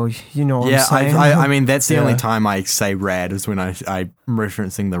lads, though. You know what Yeah, I'm saying? I mean that's the only Yeah. time I say rad is when I'm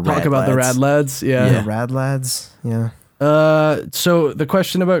referencing the rad. Talk about the rad lads. Yeah. The rad lads. Yeah. So the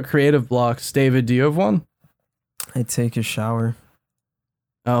question about creative blocks, David, do you have one? I take a shower.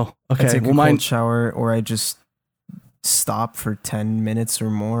 Oh, I okay. take Well, a mine. cold shower, or I just stop for 10 minutes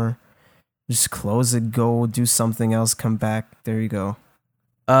or more. Just close it, go do something else, come back. There you go.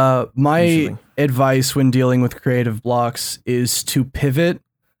 My Usually. advice when dealing with creative blocks is to pivot,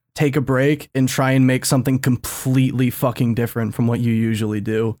 take a break, and try and make something completely fucking different from what you usually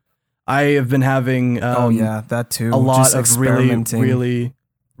do. I have been having Oh yeah, that too. a lot Just of really, experimenting. really,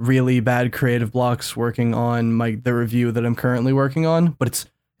 really bad creative blocks working on the review that I'm currently working on, but it's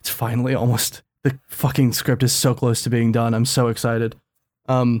finally almost the fucking script is so close to being done. I'm so excited.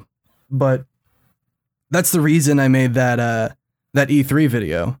 But that's the reason I made that E3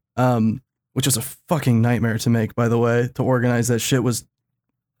 video, which was a fucking nightmare to make, by the way. To organize that shit was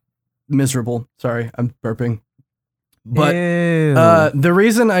miserable. Sorry, I'm burping. But the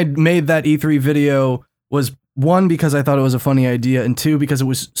reason I made that E3 video was, one, because I thought it was a funny idea, and two, because it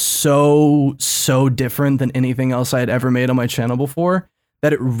was so different than anything else I had ever made on my channel before,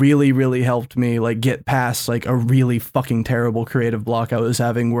 that it really, really helped me like get past like a really fucking terrible creative block I was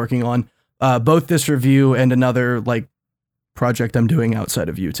having working on both this review and another like project I'm doing outside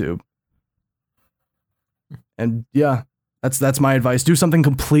of YouTube. And yeah, that's my advice. Do something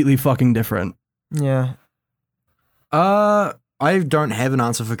completely fucking different. Yeah. I don't have an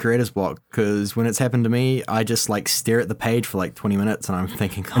answer for creator's block, because when it's happened to me, I just like stare at the page for like 20 minutes and I'm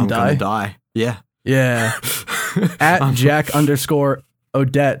thinking I'm gonna die. Yeah. Yeah. At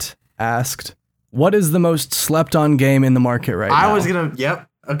Jack_Odette asked, what is the most slept on game in the market right now? I was gonna. Yep.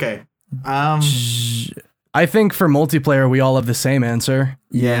 Okay. I think for multiplayer, we all have the same answer.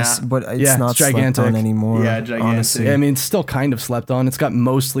 Yes, Yeah. but it's Yeah, not it's Gigantic. slept on anymore. Yeah, Gigantic. Honestly. I mean, it's still kind of slept on. It's got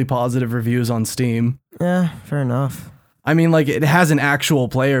mostly positive reviews on Steam. Yeah, fair enough. I mean, like, it has an actual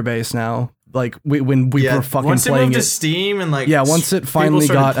player base now. Like, when we were fucking once it playing moved it. to Steam and like Once it people finally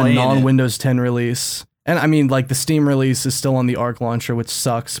started got a playing it. non-Windows 10 release. And I mean, like, the Steam release is still on the Arc launcher, which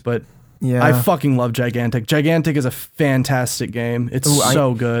sucks, but Yeah. I fucking love Gigantic. Gigantic is a fantastic game. It's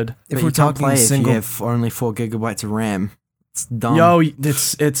so good. if But we're you can't talking play single, if you have only 4 gigabytes of RAM. It's dumb. Yo,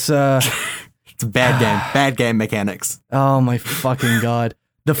 it's It's a bad game. Bad game mechanics. oh my fucking god.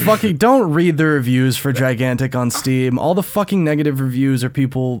 The fucking don't read the reviews for Gigantic on Steam. All the fucking negative reviews are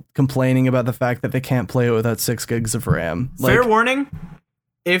people complaining about the fact that they can't play it without 6 gigs of RAM. Like, Fair warning.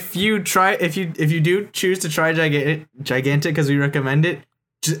 If you do choose to try Gigantic because we recommend it,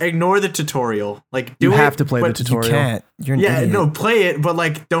 just ignore the tutorial. Like, do you it, have to play the but you tutorial. can't. You're an Yeah, idiot. no, play it, but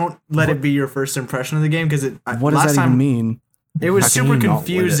like, don't let it be your first impression of the game because it. What does last that even time, mean? It was How can super you not with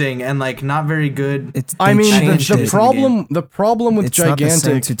it? confusing and like not very good. I They mean, changed the it. problem with It's not the same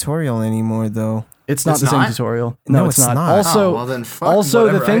Gigantic, tutorial anymore, though. it's not It's the same not? tutorial. No, No, it's it's not. not. Also, Oh, well then fuck also the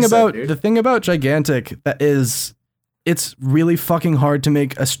whatever thing I said, about dude. the thing about Gigantic that is, it's really fucking hard to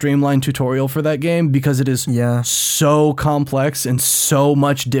make a streamlined tutorial for that game because it is Yeah. so complex and so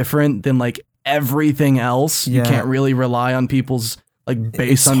much different than like everything else. You Yeah. can't really rely on people's like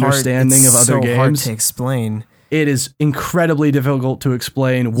base It's hard- understanding it's of other so hard games. to explain. It is incredibly difficult to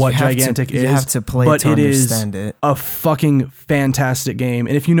explain what You have to- Gigantic is. You have to play but to it is understand it. a fucking fantastic game.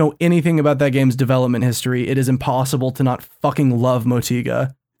 And if you know anything about that game's development history, it is impossible to not fucking love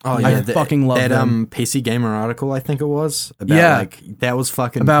Motiga. Oh I fucking love that them. PC Gamer article, I think it was. About, Yeah. like that was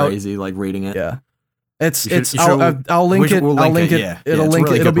fucking About- crazy. Like reading it. Yeah. It's You should- it's you should- I'll link we- it. we'll I'll link link it, it. yeah. It'll Yeah, it's a link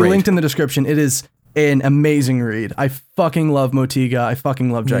really it. It'll good be read. linked in the description. It is an amazing read. I fucking love Motiga. I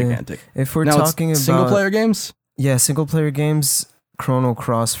fucking love Yeah. Gigantic. If we're Now talking it's about single player games. yeah, single player games, Chrono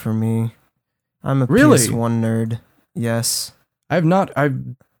Cross for me. I'm a Really? PS1 nerd. Yes. I have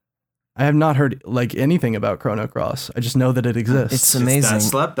not heard like anything about Chrono Cross. I just know that it exists. It's It's that amazing.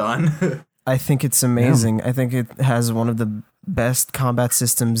 slept on. I think it's amazing. I think it has one of the best combat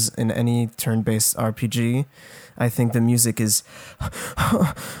systems in any turn-based RPG. I think the music is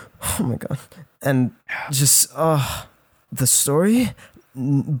oh my god. And just the story,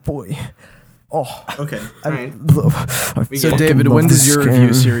 boy. Oh, Okay. I Alright. I So fucking David, love when does this your review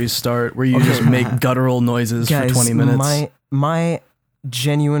game. series start? Where you just make guttural noises Guys, for 20 minutes? My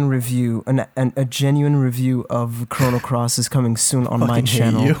genuine review, a genuine review of Chrono Cross is coming soon on my Fucking hate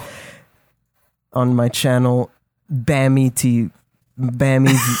channel. you. On my channel, Bammy TV.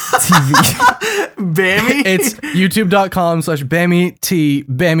 Bammy. It's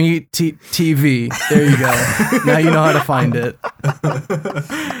youtube.com/BammyTV. There you go. Now you know how to find it.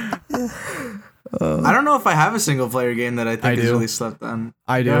 I don't know if I have a single player game that I think I is do. really slept on.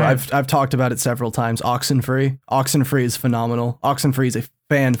 I do. Go ahead. I've talked about it several times. Oxenfree. Oxenfree is phenomenal. Oxenfree is a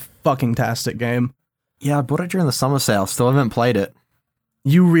fan-fucking-tastic game. Yeah, I bought it during the summer sale. Still haven't played it.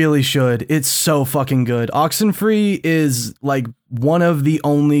 You really should. It's so fucking good. Oxenfree is like one of the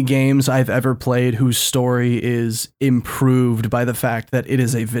only games I've ever played whose story is improved by the fact that it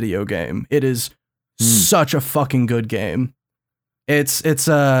is a video game. It is such a fucking good game. It's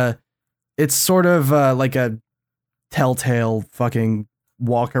sort of like a Telltale fucking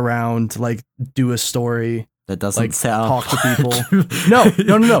walk around, like do a story, That doesn't like sound talk to people. No.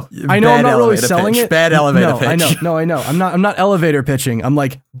 I know I'm Bad not really elevator selling pitch. it. Bad elevator no, pitch. I know. I'm not elevator pitching. I'm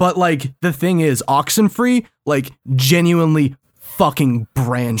like, but like the thing is, Oxenfree like genuinely fucking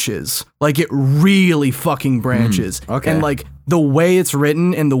branches. Like it really fucking branches. okay. And like the way it's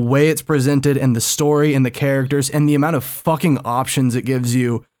written and the way it's presented and the story and the characters and the amount of fucking options it gives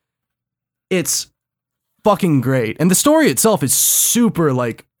you, it's fucking great. And the story itself is super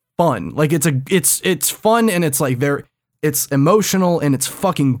like fun. Like it's fun and it's like it's emotional and it's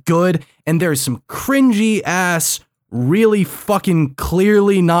fucking good. And there's some cringy ass, really fucking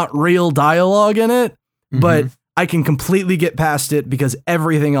clearly not real dialogue in it, but I can completely get past it because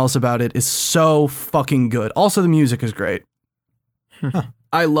everything else about it is so fucking good. Also, the music is great.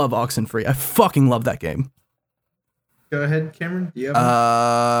 I love Oxenfree. I fucking love that game. Go ahead, Cameron. Do you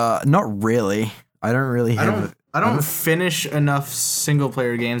have Not really. I don't really have. I don't finish enough single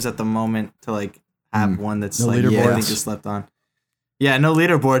player games at the moment to like have one that's No like leaderboards. really just slept on. Yeah, no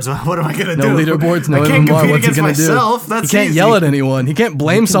leaderboards. What am I gonna do? No leaderboards, no I can't MMR. compete What's he against gonna myself. do? That's He can't easy. yell at anyone. He can't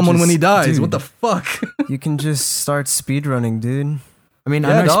blame can someone when he just- dies. dude. What the fuck? You can just start speedrunning, dude. I mean, Yeah,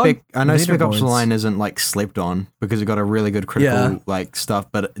 I know dog. Spec Ops Leaderboards. The Line isn't like slept on because it got a really good critical Yeah. like stuff,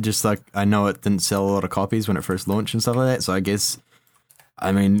 but just like I know it didn't sell a lot of copies when it first launched and stuff like that. So I guess,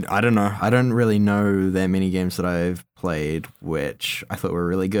 I mean, I don't know. I don't really know that many games that I've played which I thought were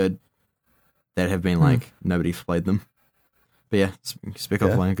really good that have been like nobody's played them. But yeah, Spec Ops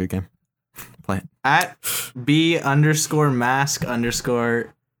Yeah. The Line, good game. Play it. At B_mask_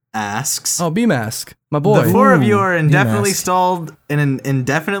 asks. Oh, B-Mask, my boy. The four of you Ooh, are indefinitely B-mask. stalled in an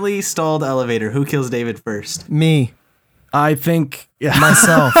indefinitely stalled elevator. Who kills David first? Me, I think, yeah,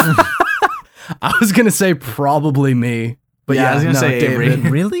 myself. I was gonna say probably me, but Yeah, I was gonna say David. Avery.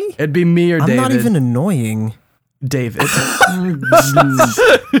 Really? It'd be me or I'm David. not even annoying. David.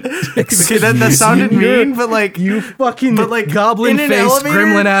 Okay, that sounded mean, but like You fucking But, like, goblin in an faced elevator-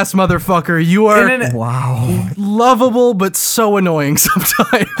 gremlin ass motherfucker. You are in an, Wow. lovable but so annoying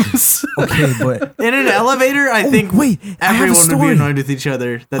sometimes. Okay, but in an elevator, I think wait, I have a everyone would be story. annoyed with each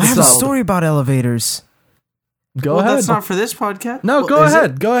other. That's I have a stalled. story about elevators. Go Well, ahead. that's not for this podcast. No, Well, go is it?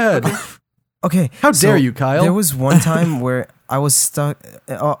 ahead. Go ahead. Okay. How dare you, Kyle? There was one time where I was stuck.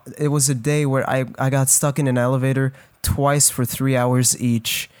 It was a day where I got stuck in an elevator twice for 3 hours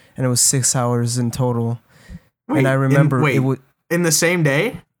each, and it was 6 hours in total. Wait, and I remember wait, it would in the same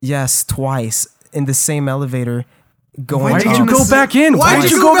day. yes, twice in the same elevator. Going Why did up you go back in? Why did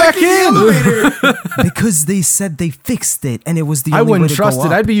you go back in the in? elevator? because they said they fixed it, and it was the I only way wouldn't to trust go it.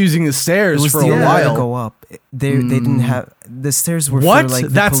 up. I'd be using the It stairs was for the a only way to while. go up. They didn't have the stairs were What? for like the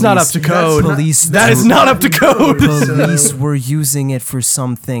That's not up to police. code. Police. That is not up to code. Police were using it for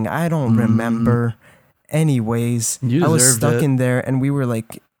something. I don't remember. Anyways, You I was deserved stuck it. in there, and we were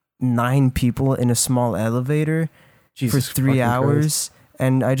like 9 people in a small elevator Jesus for 3 fucking hours. Christ.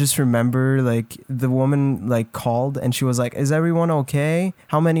 And I just remember like the woman like called and she was like, "Is everyone okay?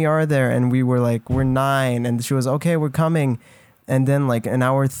 How many are there?" And we were like, "We're 9." And she was, "Okay, we're coming." And then like an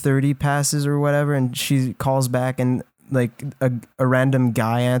hour 30 passes or whatever, and she calls back and like a random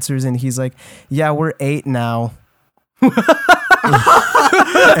guy answers and he's like, "Yeah, we're 8 now."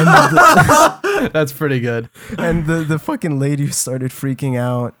 That's pretty good. And the fucking lady started freaking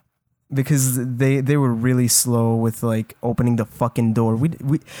out because they were really slow with like opening the fucking door. We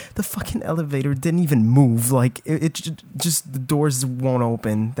the fucking elevator didn't even move. Like it just the doors won't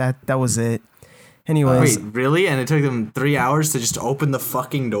open. That was it. Anyways, Wait, really? And it took them 3 hours to just open the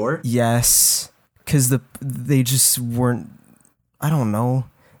fucking door? yes, because they just weren't. I don't know.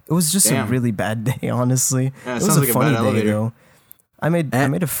 It was just Damn. a really bad day, honestly. Yeah, it it was sounds a like a funny bad day elevator. though. I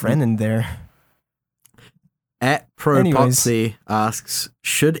made a friend in there. At Anyways. ProPotsy asks,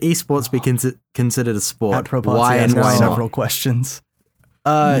 should esports be considered a sport? At Propozzi Why and asked why no. several not? questions.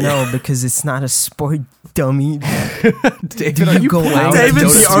 No, because it's not a sport, dummy. David, Do are you you go playing out a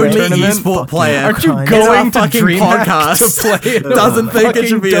David's Dota the 2 only tournament? esport Fucking player. Aren't you cunt. going a to fucking DreamHack podcast. to play in a Doesn't think it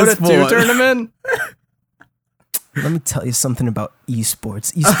should be a fucking Dota 2 sport. tournament? Let me tell you something about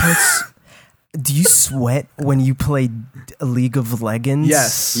esports. Esports, do you sweat when you play League of Legends?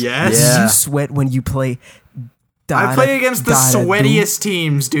 Yes. Yes. Yeah. Do you sweat when you play I play against the Dota 2? sweatiest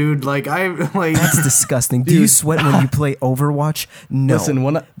teams, dude. Like That's disgusting. Do you sweat when you play Overwatch? No. Listen,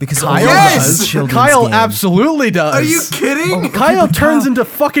 when because Kyle Overwatch Yes! is a does, children's Kyle game. absolutely does. Are you kidding? Kyle but turns Kyle- into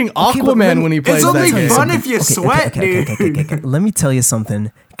fucking Okay, but Aquaman let- when he plays It's only that game. fun if you sweat, dude. Okay. Let me tell you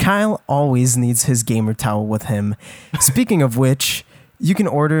something. Kyle always needs his gamer towel with him. Speaking of which, you can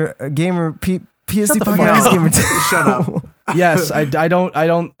order a gamer PSD the fuck podcast up. gamer towel. Shut up. Yes, I don't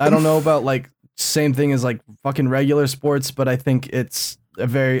know about like same thing as like fucking regular sports, but I think it's a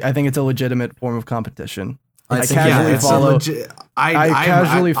legitimate form of competition. I think, casually it's a follow. legit- I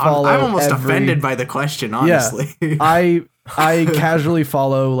casually follow I'm almost every- offended by the question, honestly. I casually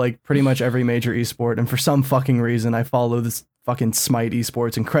follow like pretty much every major esport, and for some fucking reason, I follow this fucking Smite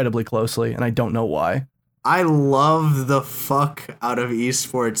esports incredibly closely, and I don't know why. I love the fuck out of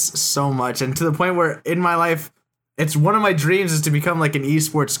esports so much, and to the point where in my life, it's one of my dreams is to become like an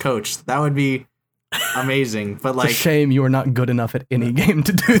esports coach. That would be amazing. But It's like, a shame you are not good enough at any game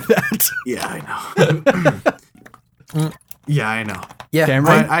to do that. yeah, I know. Yeah, I know. Yeah,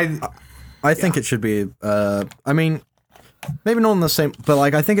 Cameron? I think it should be. I mean, maybe not on the same, but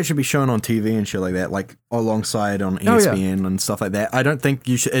like I think it should be shown on TV and shit like that, like alongside on ESPN and stuff like that. I don't think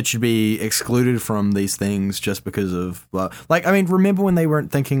it should be excluded from these things just because of like. I mean, remember when they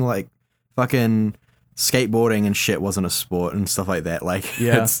weren't thinking like fucking skateboarding and shit wasn't a sport and stuff like that. Like,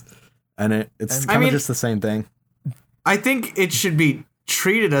 Yeah. it's kind I of mean- just the same thing. I think it should be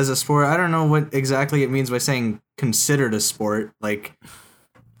treated as a sport. I don't know what exactly it means by saying considered a sport, like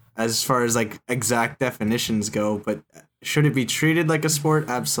as far as like exact definitions go, but should it be treated like a sport?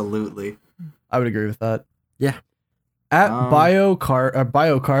 Absolutely. I would agree with that. Yeah. At Biocarp at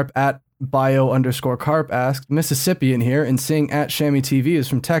bio_carp asked, Mississippian here, and seeing at Shammy TV is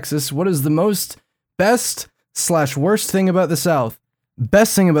from Texas. What is the best/worst thing about the South?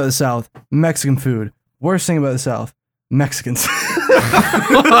 Best thing about the South, Mexican food. Worst thing about the South, Mexicans.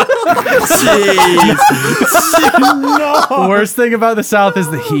 Worst thing about the South is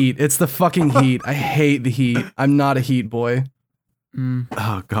the heat. It's the fucking heat. I hate the heat. I'm not a heat boy.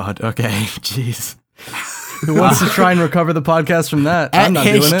 Oh God. Okay. Jeez. Who wants to try and recover the podcast from that? I'm not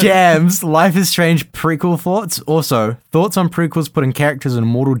doing it. Jams, Life is Strange prequel thoughts. Also, thoughts on prequels putting characters in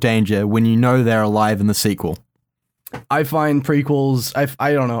mortal danger when you know they're alive in the sequel. I find prequels.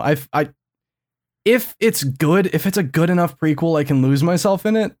 I don't know. If it's good, if it's a good enough prequel, I can lose myself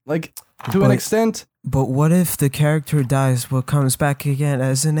in it, like to an But- extent. But what if the character dies but comes back again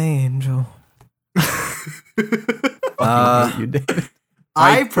as an angel? You, David.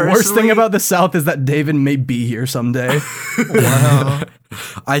 I The personally, worst thing about the South is that David may be here someday. Wow.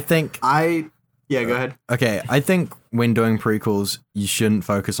 I think. yeah, go ahead. Okay, I think when doing prequels, you shouldn't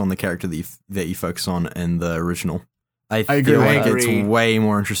focus on the character that you focus on in the original. I agree feel with like that. it's I agree. way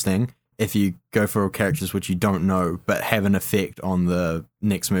more interesting if you go for characters which you don't know but have an effect on the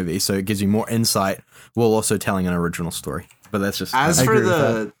next movie. So it gives you more insight while also telling an original story. But that's just As I for agree with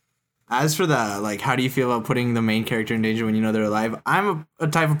the like, how do you feel about putting the main character in danger when you know they're alive? I'm a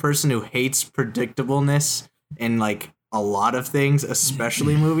type of person who hates predictableness in like a lot of things,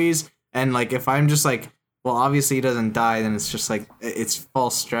 especially movies. And like, if I'm just like, well, obviously he doesn't die, then it's just like it's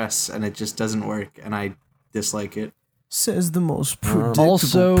false stress and it just doesn't work, and I dislike it. Says the most predictable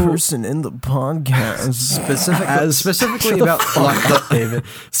Also- person in the podcast. specifically about David.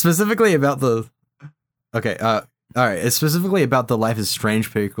 specifically about the okay all right, it's specifically about the Life is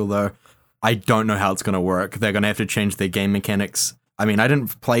Strange prequel though. I don't know how it's gonna work. They're gonna have to change their game mechanics. I mean, I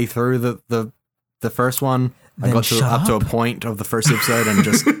didn't play through the first one. I Then got to, shut up to a up. point of the first episode and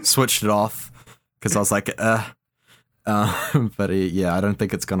just switched it off because I was like but yeah, I don't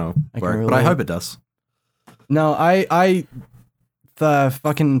think it's gonna I can work, but I relate. hope it does. No, the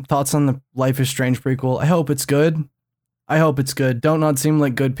fucking thoughts on the Life is Strange prequel. I hope it's good. I hope it's good. Don't not seem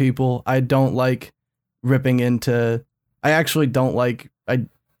like good people. I don't like ripping into. I actually don't like.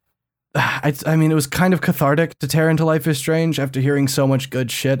 I mean, it was kind of cathartic to tear into Life is Strange after hearing so much good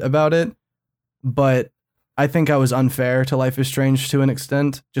shit about it, but I think I was unfair to Life is Strange to an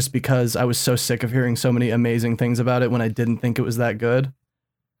extent, just because I was so sick of hearing so many amazing things about it when I didn't think it was that good.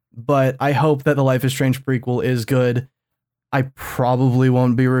 But I hope that the Life is Strange prequel is good. I probably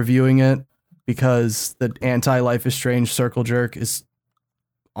won't be reviewing it because the anti-Life is Strange circle jerk is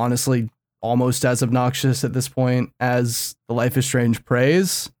honestly almost as obnoxious at this point as the Life is Strange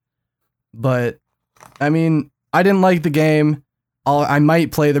praise. But I mean, I didn't like the game. I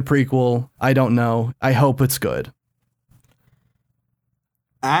might play the prequel. I don't know. I hope it's good.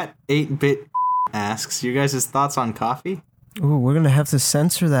 At 8-bit asks, you guys' thoughts on coffee? Ooh, we're gonna have to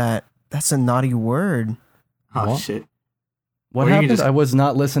censor that. That's a naughty word. Oh What? shit. What Or you can happened? just- I was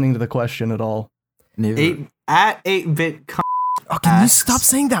not listening to the question at all. Neither. At 8-bit Oh, can you Asks. stop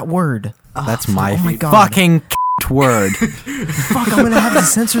saying that word? That's my, oh my God. fucking word. Fuck, I'm gonna have to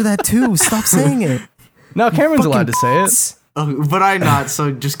censor that too. Stop saying it. No, Cameron's allowed to say it. Oh, but I'm not,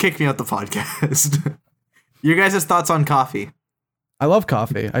 so just kick me out the podcast. You guys' thoughts on coffee? I love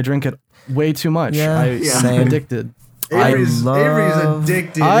coffee. I drink it way too much. Yeah, I'm same. addicted. Avery's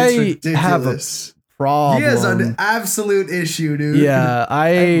addicted. I have a problem. absolute issue, dude. Yeah,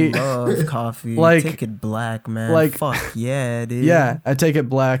 I love coffee. Like- Take it black, man. like- Fuck yeah, dude. yeah, I take it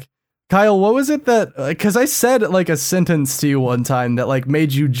black. Kyle, what was it that because I said like a sentence to you one time that like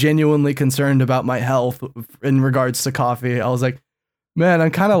made you genuinely concerned about my health in regards to coffee. I was like, man,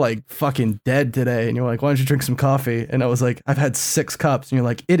 I'm kind of like fucking dead today. And you're like, why don't you drink some coffee? And I was like, I've had 6 cups. And you're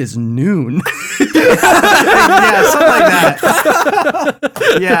like, it is noon. Yeah, something like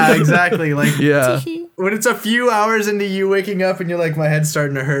that. Yeah, exactly. Like, Yeah. when it's a few hours into you waking up and you're like, my head's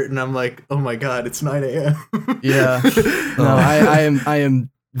starting to hurt, and I'm like, oh my god, it's 9 a.m. Yeah. No, I am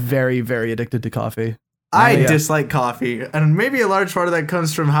very, very addicted to coffee. I Yeah. dislike coffee, and maybe a large part of that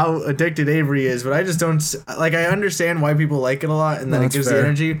comes from how addicted Avery is, but I just don't, like, I understand why people like it a lot, and then No, it that's gives fair. the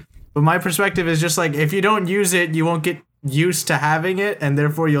energy, but my perspective is just like, if you don't use it, you won't get used to having it, and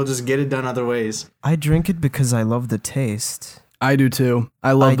therefore you'll just get it done other ways. I drink it because I love the taste. I do too.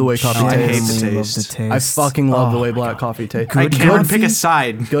 I love the way coffee I hate the tastes. genuinely taste. I fucking love the Oh way my black God. coffee tastes. I Good can't coffee? pick a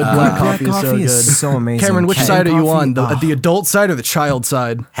side. Good black Black coffee is so good. is so amazing. Cameron, which Canned side are you coffee? on? Ah. The adult side or the child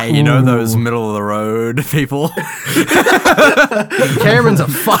side? Hey, you know those Ooh. middle of the road people? Cameron's a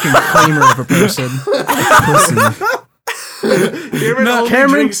fucking claimer of a person. Pussy. Cameron only Cameron,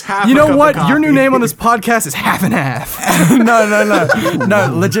 drinks half you a know cup what? of Your new coffee. name on this podcast is Half and Half.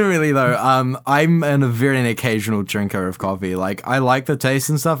 No, legitimately though, I'm a very occasional drinker of coffee. Like, I like the taste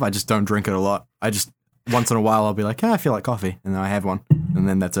and stuff, I just don't drink it a lot. I just, once in a while, I'll be like, I feel like coffee, and then I have one, and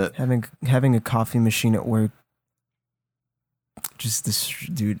then that's it. Having a coffee machine at work. Just this,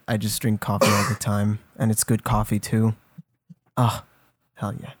 dude. I just drink coffee all the time, and it's good coffee too. Ah,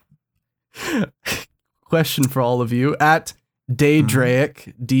 hell yeah. Question for all of you at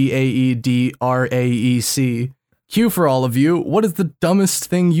Daedraec, Daedraec. Q for all of you. What is the dumbest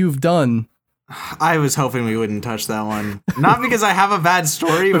thing you've done? I was hoping we wouldn't touch that one. Not because I have a bad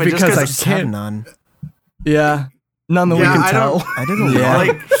story, but just because I because just can't- have none. Yeah, none that we Yeah, can I tell. don't- I did a Yeah. lot.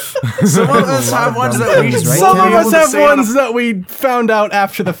 like some of us A lot have of ones dumb that we things, right, Some won't of be us able to have say on a- ones that we found out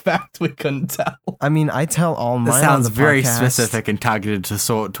after the fact we couldn't tell. I mean, I tell all mine. This on sounds the very podcast. specific and targeted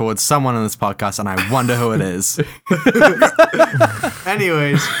towards someone on this podcast, and I wonder who it is.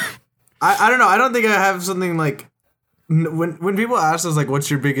 Anyways, I don't know. I don't think I have something like when people ask us like, "What's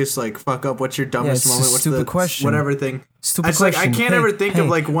your biggest like fuck up? What's your dumbest it's a moment? What's stupid the question. whatever thing?" Stupid It's like, I question. can't ever think of,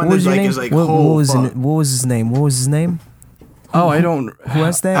 like, one what was that, your like, name? is like, what oh, was fuck. what was his name? What was his name? Oh, I don't. Who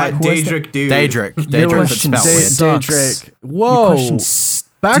has that? Who has that? Daedric, dude. Daedric. Your Daedric, that's question spelled weird. sucks. Daedraec. Your Whoa. question's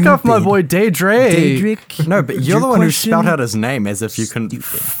Back off my stupid. boy Daedraec. Daedric. No, but you're Your the one who question- spelled out his name as if you can Stupid.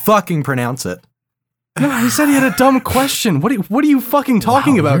 fucking pronounce it. No, he said he had a dumb question. What are you fucking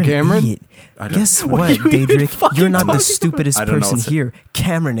talking Wow, about, you're an Cameron? idiot. Guess What what, are you even Daedric? fucking You're not talking the about? stupidest I don't know person what's it- here.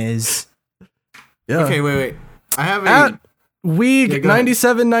 Cameron is. Yeah. Okay, wait. I have a. At Yeah, Weeg go ahead.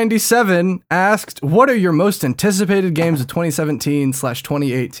 9797 asked, "What are your most anticipated games of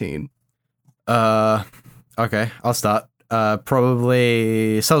 2017/2018?" Okay, I'll start.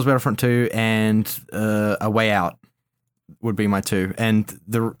 Probably Star Wars Battlefront 2 and A Way Out would be my two. And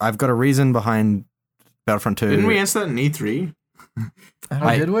I've got a reason behind Battlefront 2. Didn't we answer that in E3?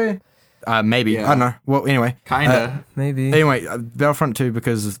 Did we? Maybe. Yeah. I don't know. Well, anyway. Kinda. Maybe. Anyway, Battlefront 2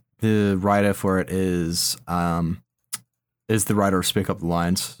 because the writer for it is the writer of Speak Up the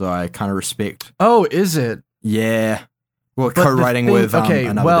Lines, so I kind of respect. Oh, is it? Yeah. Well, But the co-writing thing- with okay,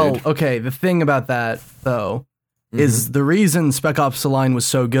 another well, dude. okay. The thing about that though Mm-hmm. is the reason Spec Ops: The Line was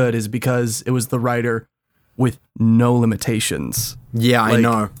so good is because it was the writer with no limitations. Yeah, I like-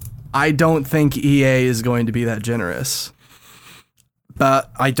 know. I don't think EA is going to be that generous.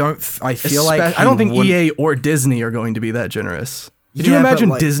 But I don't. I feel like I don't think he wouldn't- EA or Disney are going to be that generous. Could you Yeah, but, imagine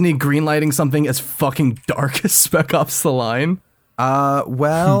like- Disney greenlighting something as fucking dark as Spec Ops: The Line?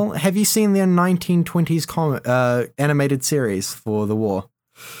 Well, have you seen their 1920s animated series for the war?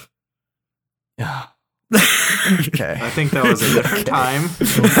 Yeah. Okay. I think that was a different time.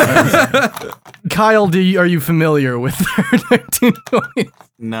 Kyle, are you familiar with their 1920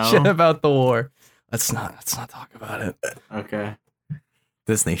 shit No. about the war? Let's not talk about it. Okay.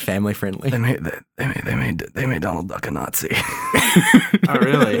 Disney, family friendly. They made Donald Duck a Nazi. Oh,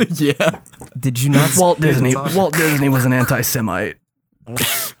 really? Yeah. Did you not? Walt Disney was an anti-Semite.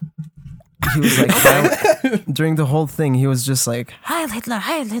 He was like during the whole thing. He was just like Heil Hitler,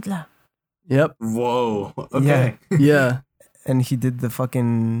 Heil Hitler, Yep. Whoa. Okay. Yeah. and he did the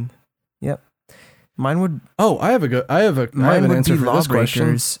fucking. Yep. Mine would. Oh, I have an Mine would answer be for this question.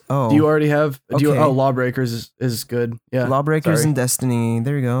 Lawbreakers. Oh, Do you already have? Okay. Lawbreakers is good. Yeah. Lawbreakers Sorry. and Destiny.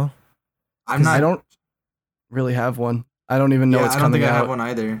 There you go. I'm not. I don't really have one. I don't even know yeah, it's I don't coming think I have out. one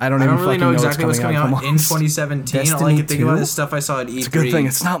either. I don't really even fucking know know what's exactly what's coming coming out, out if I'm in honest. 2017. All I Destiny can think about 2? is stuff I saw at E3. It's a good thing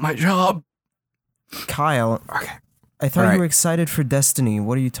it's not my job. Kyle. Okay. I thought Alright. you were excited for Destiny.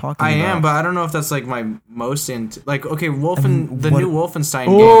 What are you talking I about? am, but I don't know if that's like my most like okay, the what- new Wolfenstein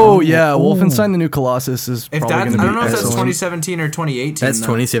Oh game. yeah, Ooh. Wolfenstein: The New Colossus is If probably that's, going to I be don't know if that's excellent. 2017 or 2018. That's though.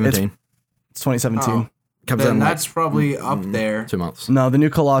 2017. It's 2017. Oh. Comes out then in that's probably up there. 2 months. No, the new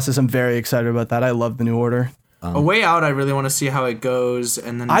Colossus, I'm very excited about that. I love the New Order. A Way Out, I really want to see how it goes,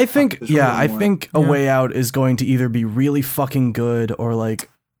 and then I think, there's really I more. think A Way Out is going to either be really fucking good or like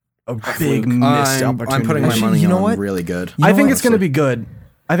a big missed opportunity. I'm putting my Actually, money you know on what? really good. You I know think what? it's going to be good.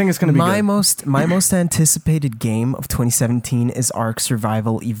 I think it's going to be My good. most anticipated game of 2017 is Ark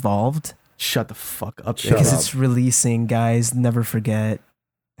Survival Evolved Shut the fuck up. Shut because up. it's releasing, guys. Never forget.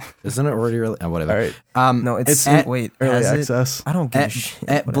 Isn't it already really? Oh, whatever. All right. No, it's at, wait. Early has it? access. I don't give a at, shit.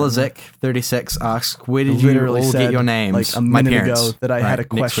 at whatever. Blizzak36 asks, where did you Literally all said get your names? like a My minute parents. ago that I had a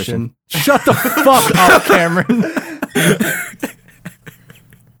Right, next question. Shut the fuck up, Cameron.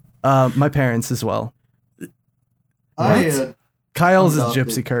 My parents as well. Kyle's is Adopted.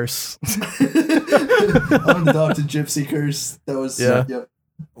 Gypsy Curse. I'm adopted Gypsy Curse. That was Yeah. Yep.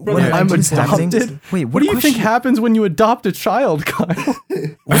 Wait, I'm what is happening? adopted? Wait, What do you think question- happens when you adopt a child, Kyle?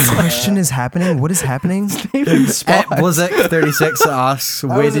 What question is happening? What is happening? At Blizzak36 asks,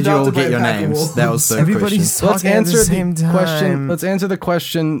 where was did you all adopted by get a your pack of names? wolves. That was the Everybody's question. Let's talking at answer the same the time. question. Let's answer the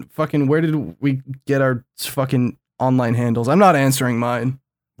question. Fucking, where did we get our fucking online handles? I'm not answering mine.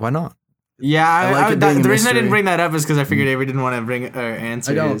 Why not? Yeah, I like it being a the reason I mystery. didn't bring that up is because I figured Avery didn't want to bring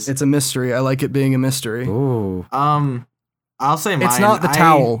answers. I don't. It's a mystery. I like it being a mystery. Ooh. I'll say mine. It's not the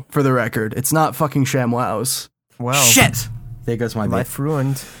towel, for the record. It's not fucking ShamWows. Wow. Shit! There goes my Life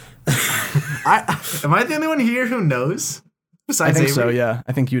ruined. Am I the only one here who knows? I Besides think so. Avery? Yeah,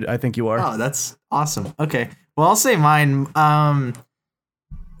 I think you are. Oh, that's awesome. Okay, well, I'll say mine.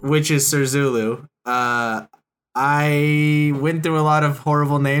 Which is Sir Zulu. I went through a lot of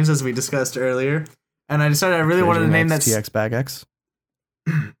horrible names as we discussed earlier, and I decided I really wanted a name that's. TX Bag X.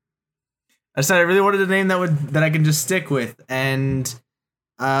 I decided I really wanted a name that I can just stick with, and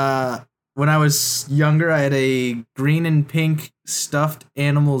when I was younger, I had a green and pink stuffed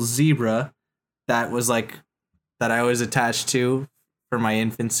animal zebra that was like that I was attached to for my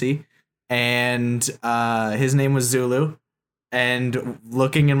infancy, and his name was Zulu. And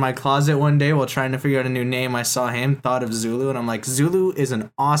looking in my closet one day while trying to figure out a new name, I saw him, thought of Zulu, and I'm like, Zulu is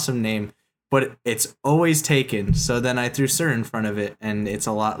an awesome name, but it's always taken. So then I threw Sir in front of it, and it's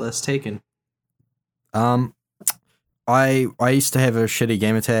a lot less taken. I used to have a shitty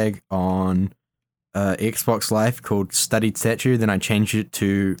gamer tag on Xbox Live called Studied Statue. Then I changed it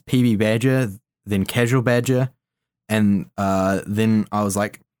to PB Badger, then Casual Badger, and then I was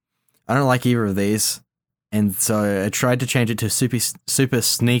like, I don't like either of these, and so I tried to change it to Super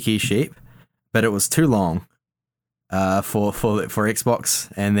Sneaky Sheep, but it was too long for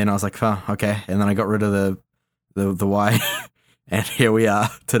Xbox. And then I was like, oh, okay, and then I got rid of the Y, and here we are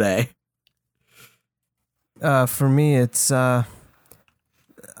today. For me, it's I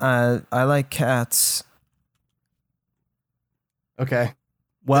like cats. Okay. I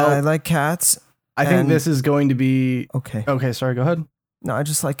Well, like cats. I think and- this is going to be. Okay. Okay, sorry. Go ahead. No, I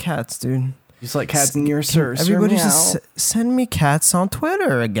just like cats, dude. Just like cats in your Can sir. everybody just send me cats on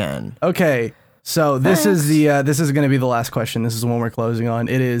Twitter again. Okay, so this is this is going to be the last question. This is the one we're closing on.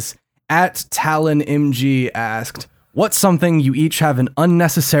 It is at Talon MG asked, "What's something you each have an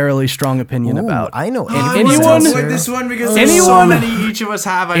unnecessarily strong opinion Ooh, about?" I know. Anyone- Avoid this one because there's so Anyone- many each of us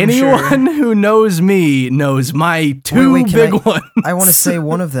have. I'm Anyone sure. who knows me knows my two Wait, can big ones. I want to say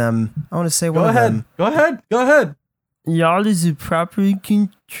one of them. I want to say one Go of ahead. them. Go ahead. Go ahead. Y'all is a proper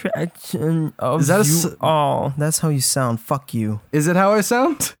contraction of Is that a s- all. That's how you sound. Fuck you. Is it how I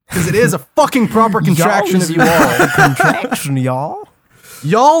sound? Because it is a fucking proper contraction Y'all of is you a all. proper contraction, y'all.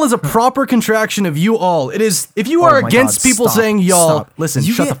 Y'all is a proper contraction of you all. It is. If you Oh are my against God, people stop, saying y'all, stop. listen,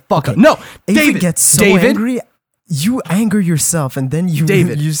 You shut get- the fuck up. okay. No, David David gets so David, angry. You anger yourself, and then you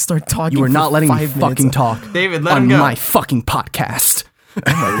David, you start talking. you are for not letting me 5 minutes. fucking talk David, let on him go. my fucking podcast.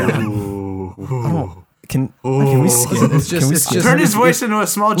 Can we skip? It's just- Can we it's skip? just- Turn his voice into a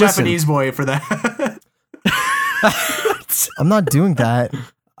small Listen. Japanese boy for that. I'm not doing that.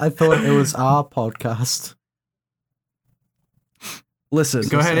 I thought it was our podcast. Listen,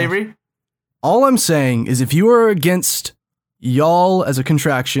 Go ahead, Avery. all I'm saying is if you are against y'all as a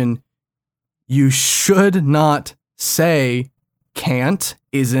contraction, you should not say can't,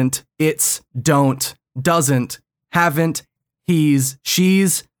 isn't, it's, don't, doesn't, haven't, he's,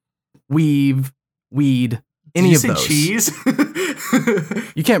 she's, we've, weed, any Did you of say those. cheese?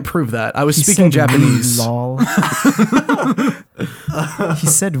 You can't prove that. I was He speaking said Japanese. Weed, lol. He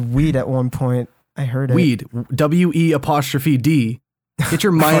said weed at one point. I heard it. Weed, WE''D. Get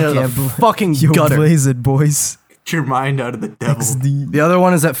your mind out Fuck of the yeah, fucking Yo, gutter. blaze it, boys. Get your mind out of the devil. XD. The other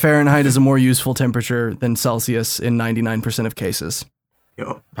one is that Fahrenheit is a more useful temperature than Celsius in 99% of cases.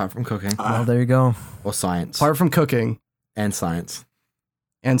 Yo. Apart from cooking Well, there you go. or science Apart from cooking, and science.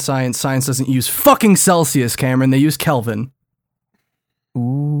 and science. Science doesn't use fucking Celsius, Cameron. They use Kelvin.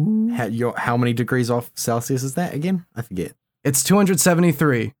 Ooh. How many degrees off Celsius is that again? I forget. It's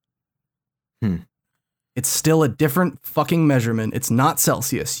 273. Hmm. It's still a different fucking measurement. It's not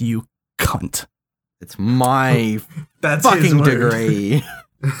Celsius, you cunt. It's my That's his fucking word. degree.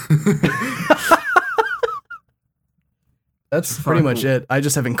 That's pretty much it. I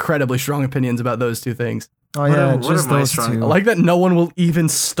just have incredibly strong opinions about those two things. Oh What yeah, are- what just are my those strong- two. I like that no one will even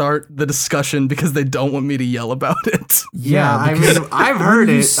start the discussion because they don't want me to yell about it. Yeah, I because mean, I've when heard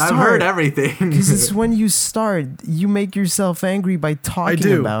you it. I've heard start- everything. Because it's when you start, you make yourself angry by talking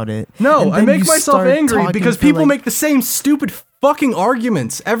do. about it. No, And I then make you myself start angry talking because for, people like- make the same stupid fucking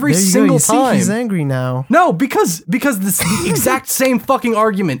arguments every There you single go. You see, time. he's angry now. No, because this the exact same fucking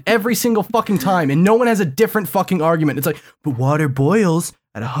argument every single fucking time, and no one has a different fucking argument. It's like, but water boils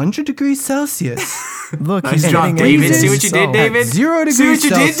at 100 degrees Celsius. Look, Nice he's job, getting David. angry See what you did, himself. David? 0 degrees See what you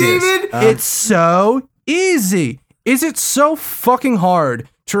did, Celsius. David? It's so easy. Is it so fucking hard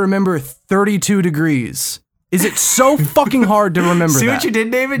to remember 32 degrees? Is it so fucking hard to remember See that? what you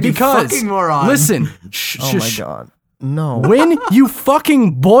did, David? You Because, fucking moron. listen, Oh my god. No. when you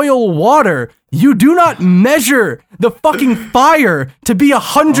fucking boil water, you do not measure the fucking fire to be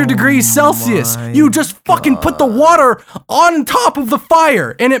 100 degrees Celsius. my You just fucking put the water on top of the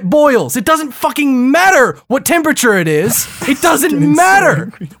fire and it boils. It doesn't fucking matter what temperature it is. It doesn't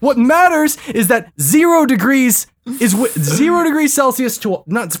matter. What matters is that 0 degrees is 0 degrees Celsius to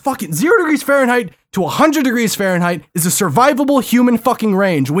not fucking 0 degrees Fahrenheit to 100 degrees Fahrenheit is a survivable human fucking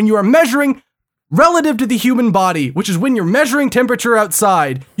range. When you are measuring relative to the human body, which is when you're measuring temperature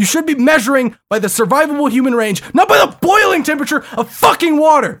outside, you should be measuring by the survivable human range, not by the boiling temperature of fucking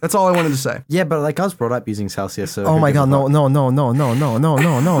water. That's all I wanted to say. Yeah, but like I was brought up using Celsius. So Oh who my gives god, a no, fuck? no, no, no, no, no,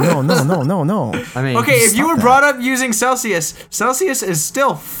 no, no, no, no, no, no, no, no. I mean, Okay, if you were that. brought up using Celsius, Celsius is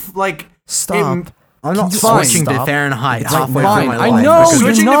still like Stop. I'm not Fine. switching to Stop. Fahrenheit It's halfway Fine, through my I life. know because-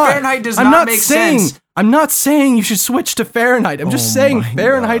 Switching you're to not. Fahrenheit does I'm not not make saying, sense. I'm not saying you should switch to Fahrenheit. I'm just Oh saying my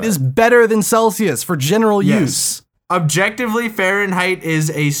Fahrenheit God. is better than Celsius for general Yes. use. Objectively, Fahrenheit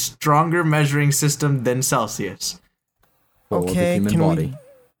is a stronger measuring system than Celsius. for the Okay, human can body. we?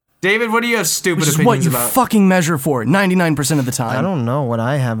 David, what do you have stupid Which is what opinions you about? fucking measure for 99% of the time. I don't know what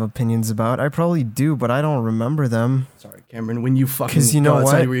I have opinions about. I probably do, but I don't remember them. Sorry, Cameron, when you fucking 'Cause you know go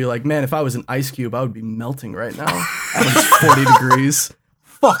outside what? where you're like, man, if I was an ice cube, I would be melting right now. When it's 40 degrees.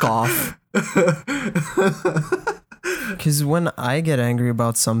 Fuck off. Because when I get angry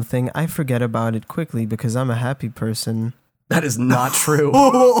about something, I forget about it quickly because I'm a happy person. That is not true.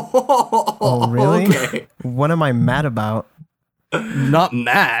 Oh, really? Okay. What am I mad about? Not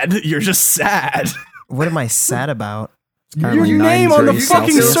mad. You're just sad. What am I sad about? Your Apparently name on the 9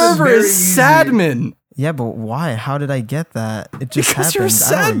 fucking Celsius. server Very is easy. Sadman. Yeah, but why? How did I get that? It just Because happened. you're a I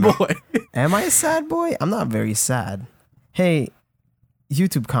sad don't boy. Am I a sad boy? I'm not very sad. Hey,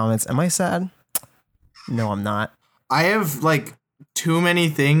 YouTube comments, am I sad? No, I'm not. I have like too many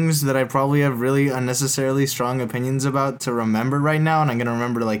things that I probably have really unnecessarily strong opinions about to remember right now, and I'm gonna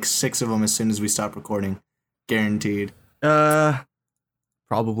remember like 6 of them as soon as we stop recording. Guaranteed.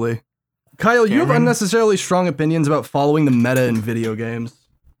 Probably. Kyle, you have Cameron? unnecessarily strong opinions about following the meta in video games.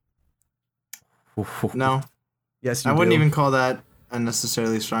 No, Yes, you I wouldn't do. even call that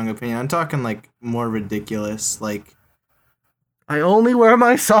unnecessarily strong opinion. I'm talking like more ridiculous. Like, I only wear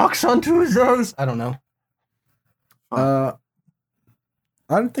my socks on Tuesdays. I don't know. I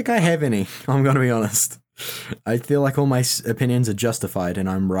don't think I have any. I'm gonna be honest. I feel like all my opinions are justified, and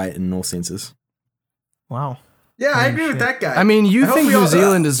I'm right in all senses. Wow. yeah, I Oh, agree with shit. that guy. I mean, you I hope think we all- New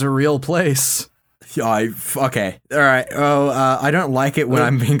Zealand is a real place. Okay, all right. Well, I don't like it when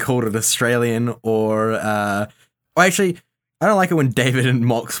I'm being called an Australian, or well, actually, I don't like it when David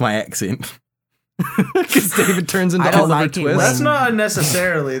mocks my accent. Because David turns into I don't Oliver like it Twist. That's not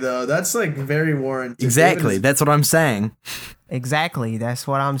unnecessarily though. That's like very warranted. Exactly, David is- that's what I'm saying. Exactly. That's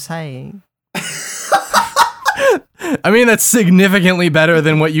what I'm saying. I mean, that's significantly better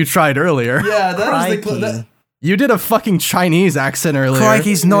than what you tried earlier. Yeah, that is the. Crikey. That, You did a fucking Chinese accent earlier.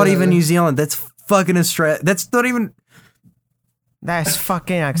 Crikey's not Yeah. even New Zealand. That's fucking Australia. That's not even. That's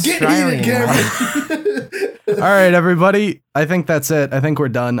fucking get Australian. heated, Cameron. All right, everybody. I think that's it. I think we're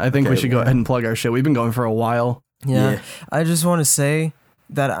done. I think we Okay, should go ahead and plug our shit. We've been going for a while. Yeah. Yeah. I just want to say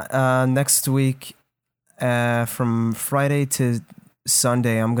that next week, from Friday to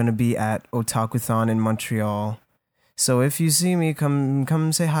Sunday, I'm gonna be at Otakuthon in Montreal. So if you see me, come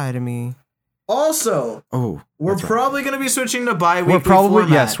say hi to me. Also, Oh, we're that's right. probably going to be switching to bi-weekly We're probably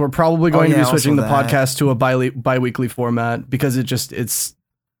format. we're probably going Oh, to yeah, be switching the also that. podcast to a bi-weekly format because it's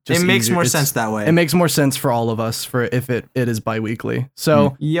just it makes easier. more It's- sense that way. It makes more sense for all of us for if it is bi-weekly.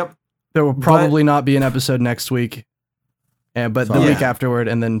 So Yep. there will probably not be an episode next week, but the Yeah. week afterward,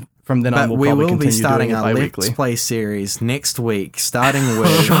 and then from then on But we'll we probably will be continue starting doing it our bi-weekly. Let's Play series next week, starting with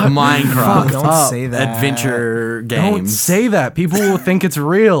Minecraft Don't up. say that. adventure Don't games. say that. People will think it's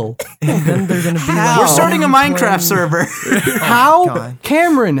real. Then they're gonna be like, We're starting a "Oh, Minecraft playing-" server. How? God.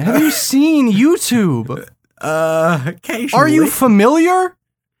 Cameron, have you seen YouTube? Occasionally. Are you familiar?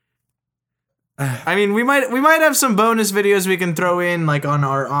 I mean, we might have some bonus videos we can throw in like on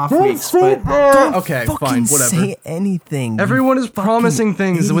our off weeks, but Okay, Fucking fine, whatever. say anything. you Everyone is promising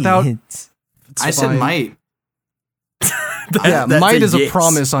things without. idiot. It's I said fine. might. Yeah, That's might is a yes.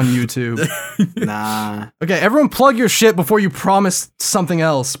 promise on YouTube. Nah. Okay, everyone plug your shit before you promise something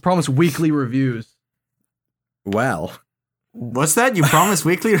else. Promise weekly reviews. Well, What's that? You promise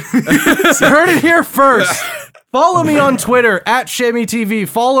weekly? You heard it here first. Follow me on Twitter at ShammyTV.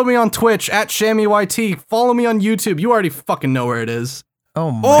 Follow me on Twitch at ShammyYT. Follow me on YouTube. You already fucking know where it is.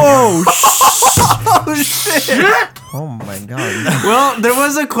 Oh my oh Oh shit! Oh my god. Well, there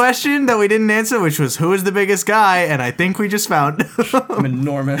was a question that we didn't answer, which was who is the biggest guy, and I think we just found. I'm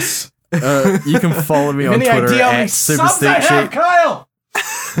enormous. you can follow me on Any Twitter idea how many at Super subs I Sneak have, Sheep. Kyle?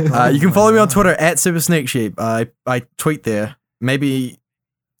 You can follow me on Twitter at Super Sneak Sheep. I tweet there. Maybe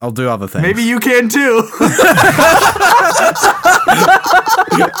I'll do other things. Maybe you can too.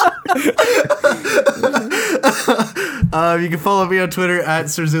 You can follow me on Twitter at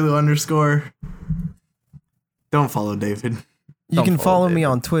SirZulu_. Don't follow David. You Don't can follow follow me David.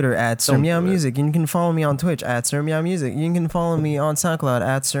 on Twitter at Don't do it. SirMeowMusic. You can follow me on Twitch at SirMeowMusic. You can follow me on SoundCloud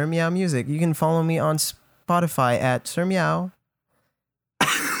at SirMeowMusic. You can follow me on Spotify at SirMeow.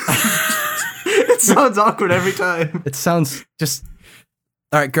 It sounds awkward every time. It sounds just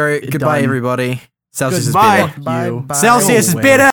All right, goodbye, Done. everybody. Celsius Goodbye. is better. Bye you. bye. Celsius is away. better.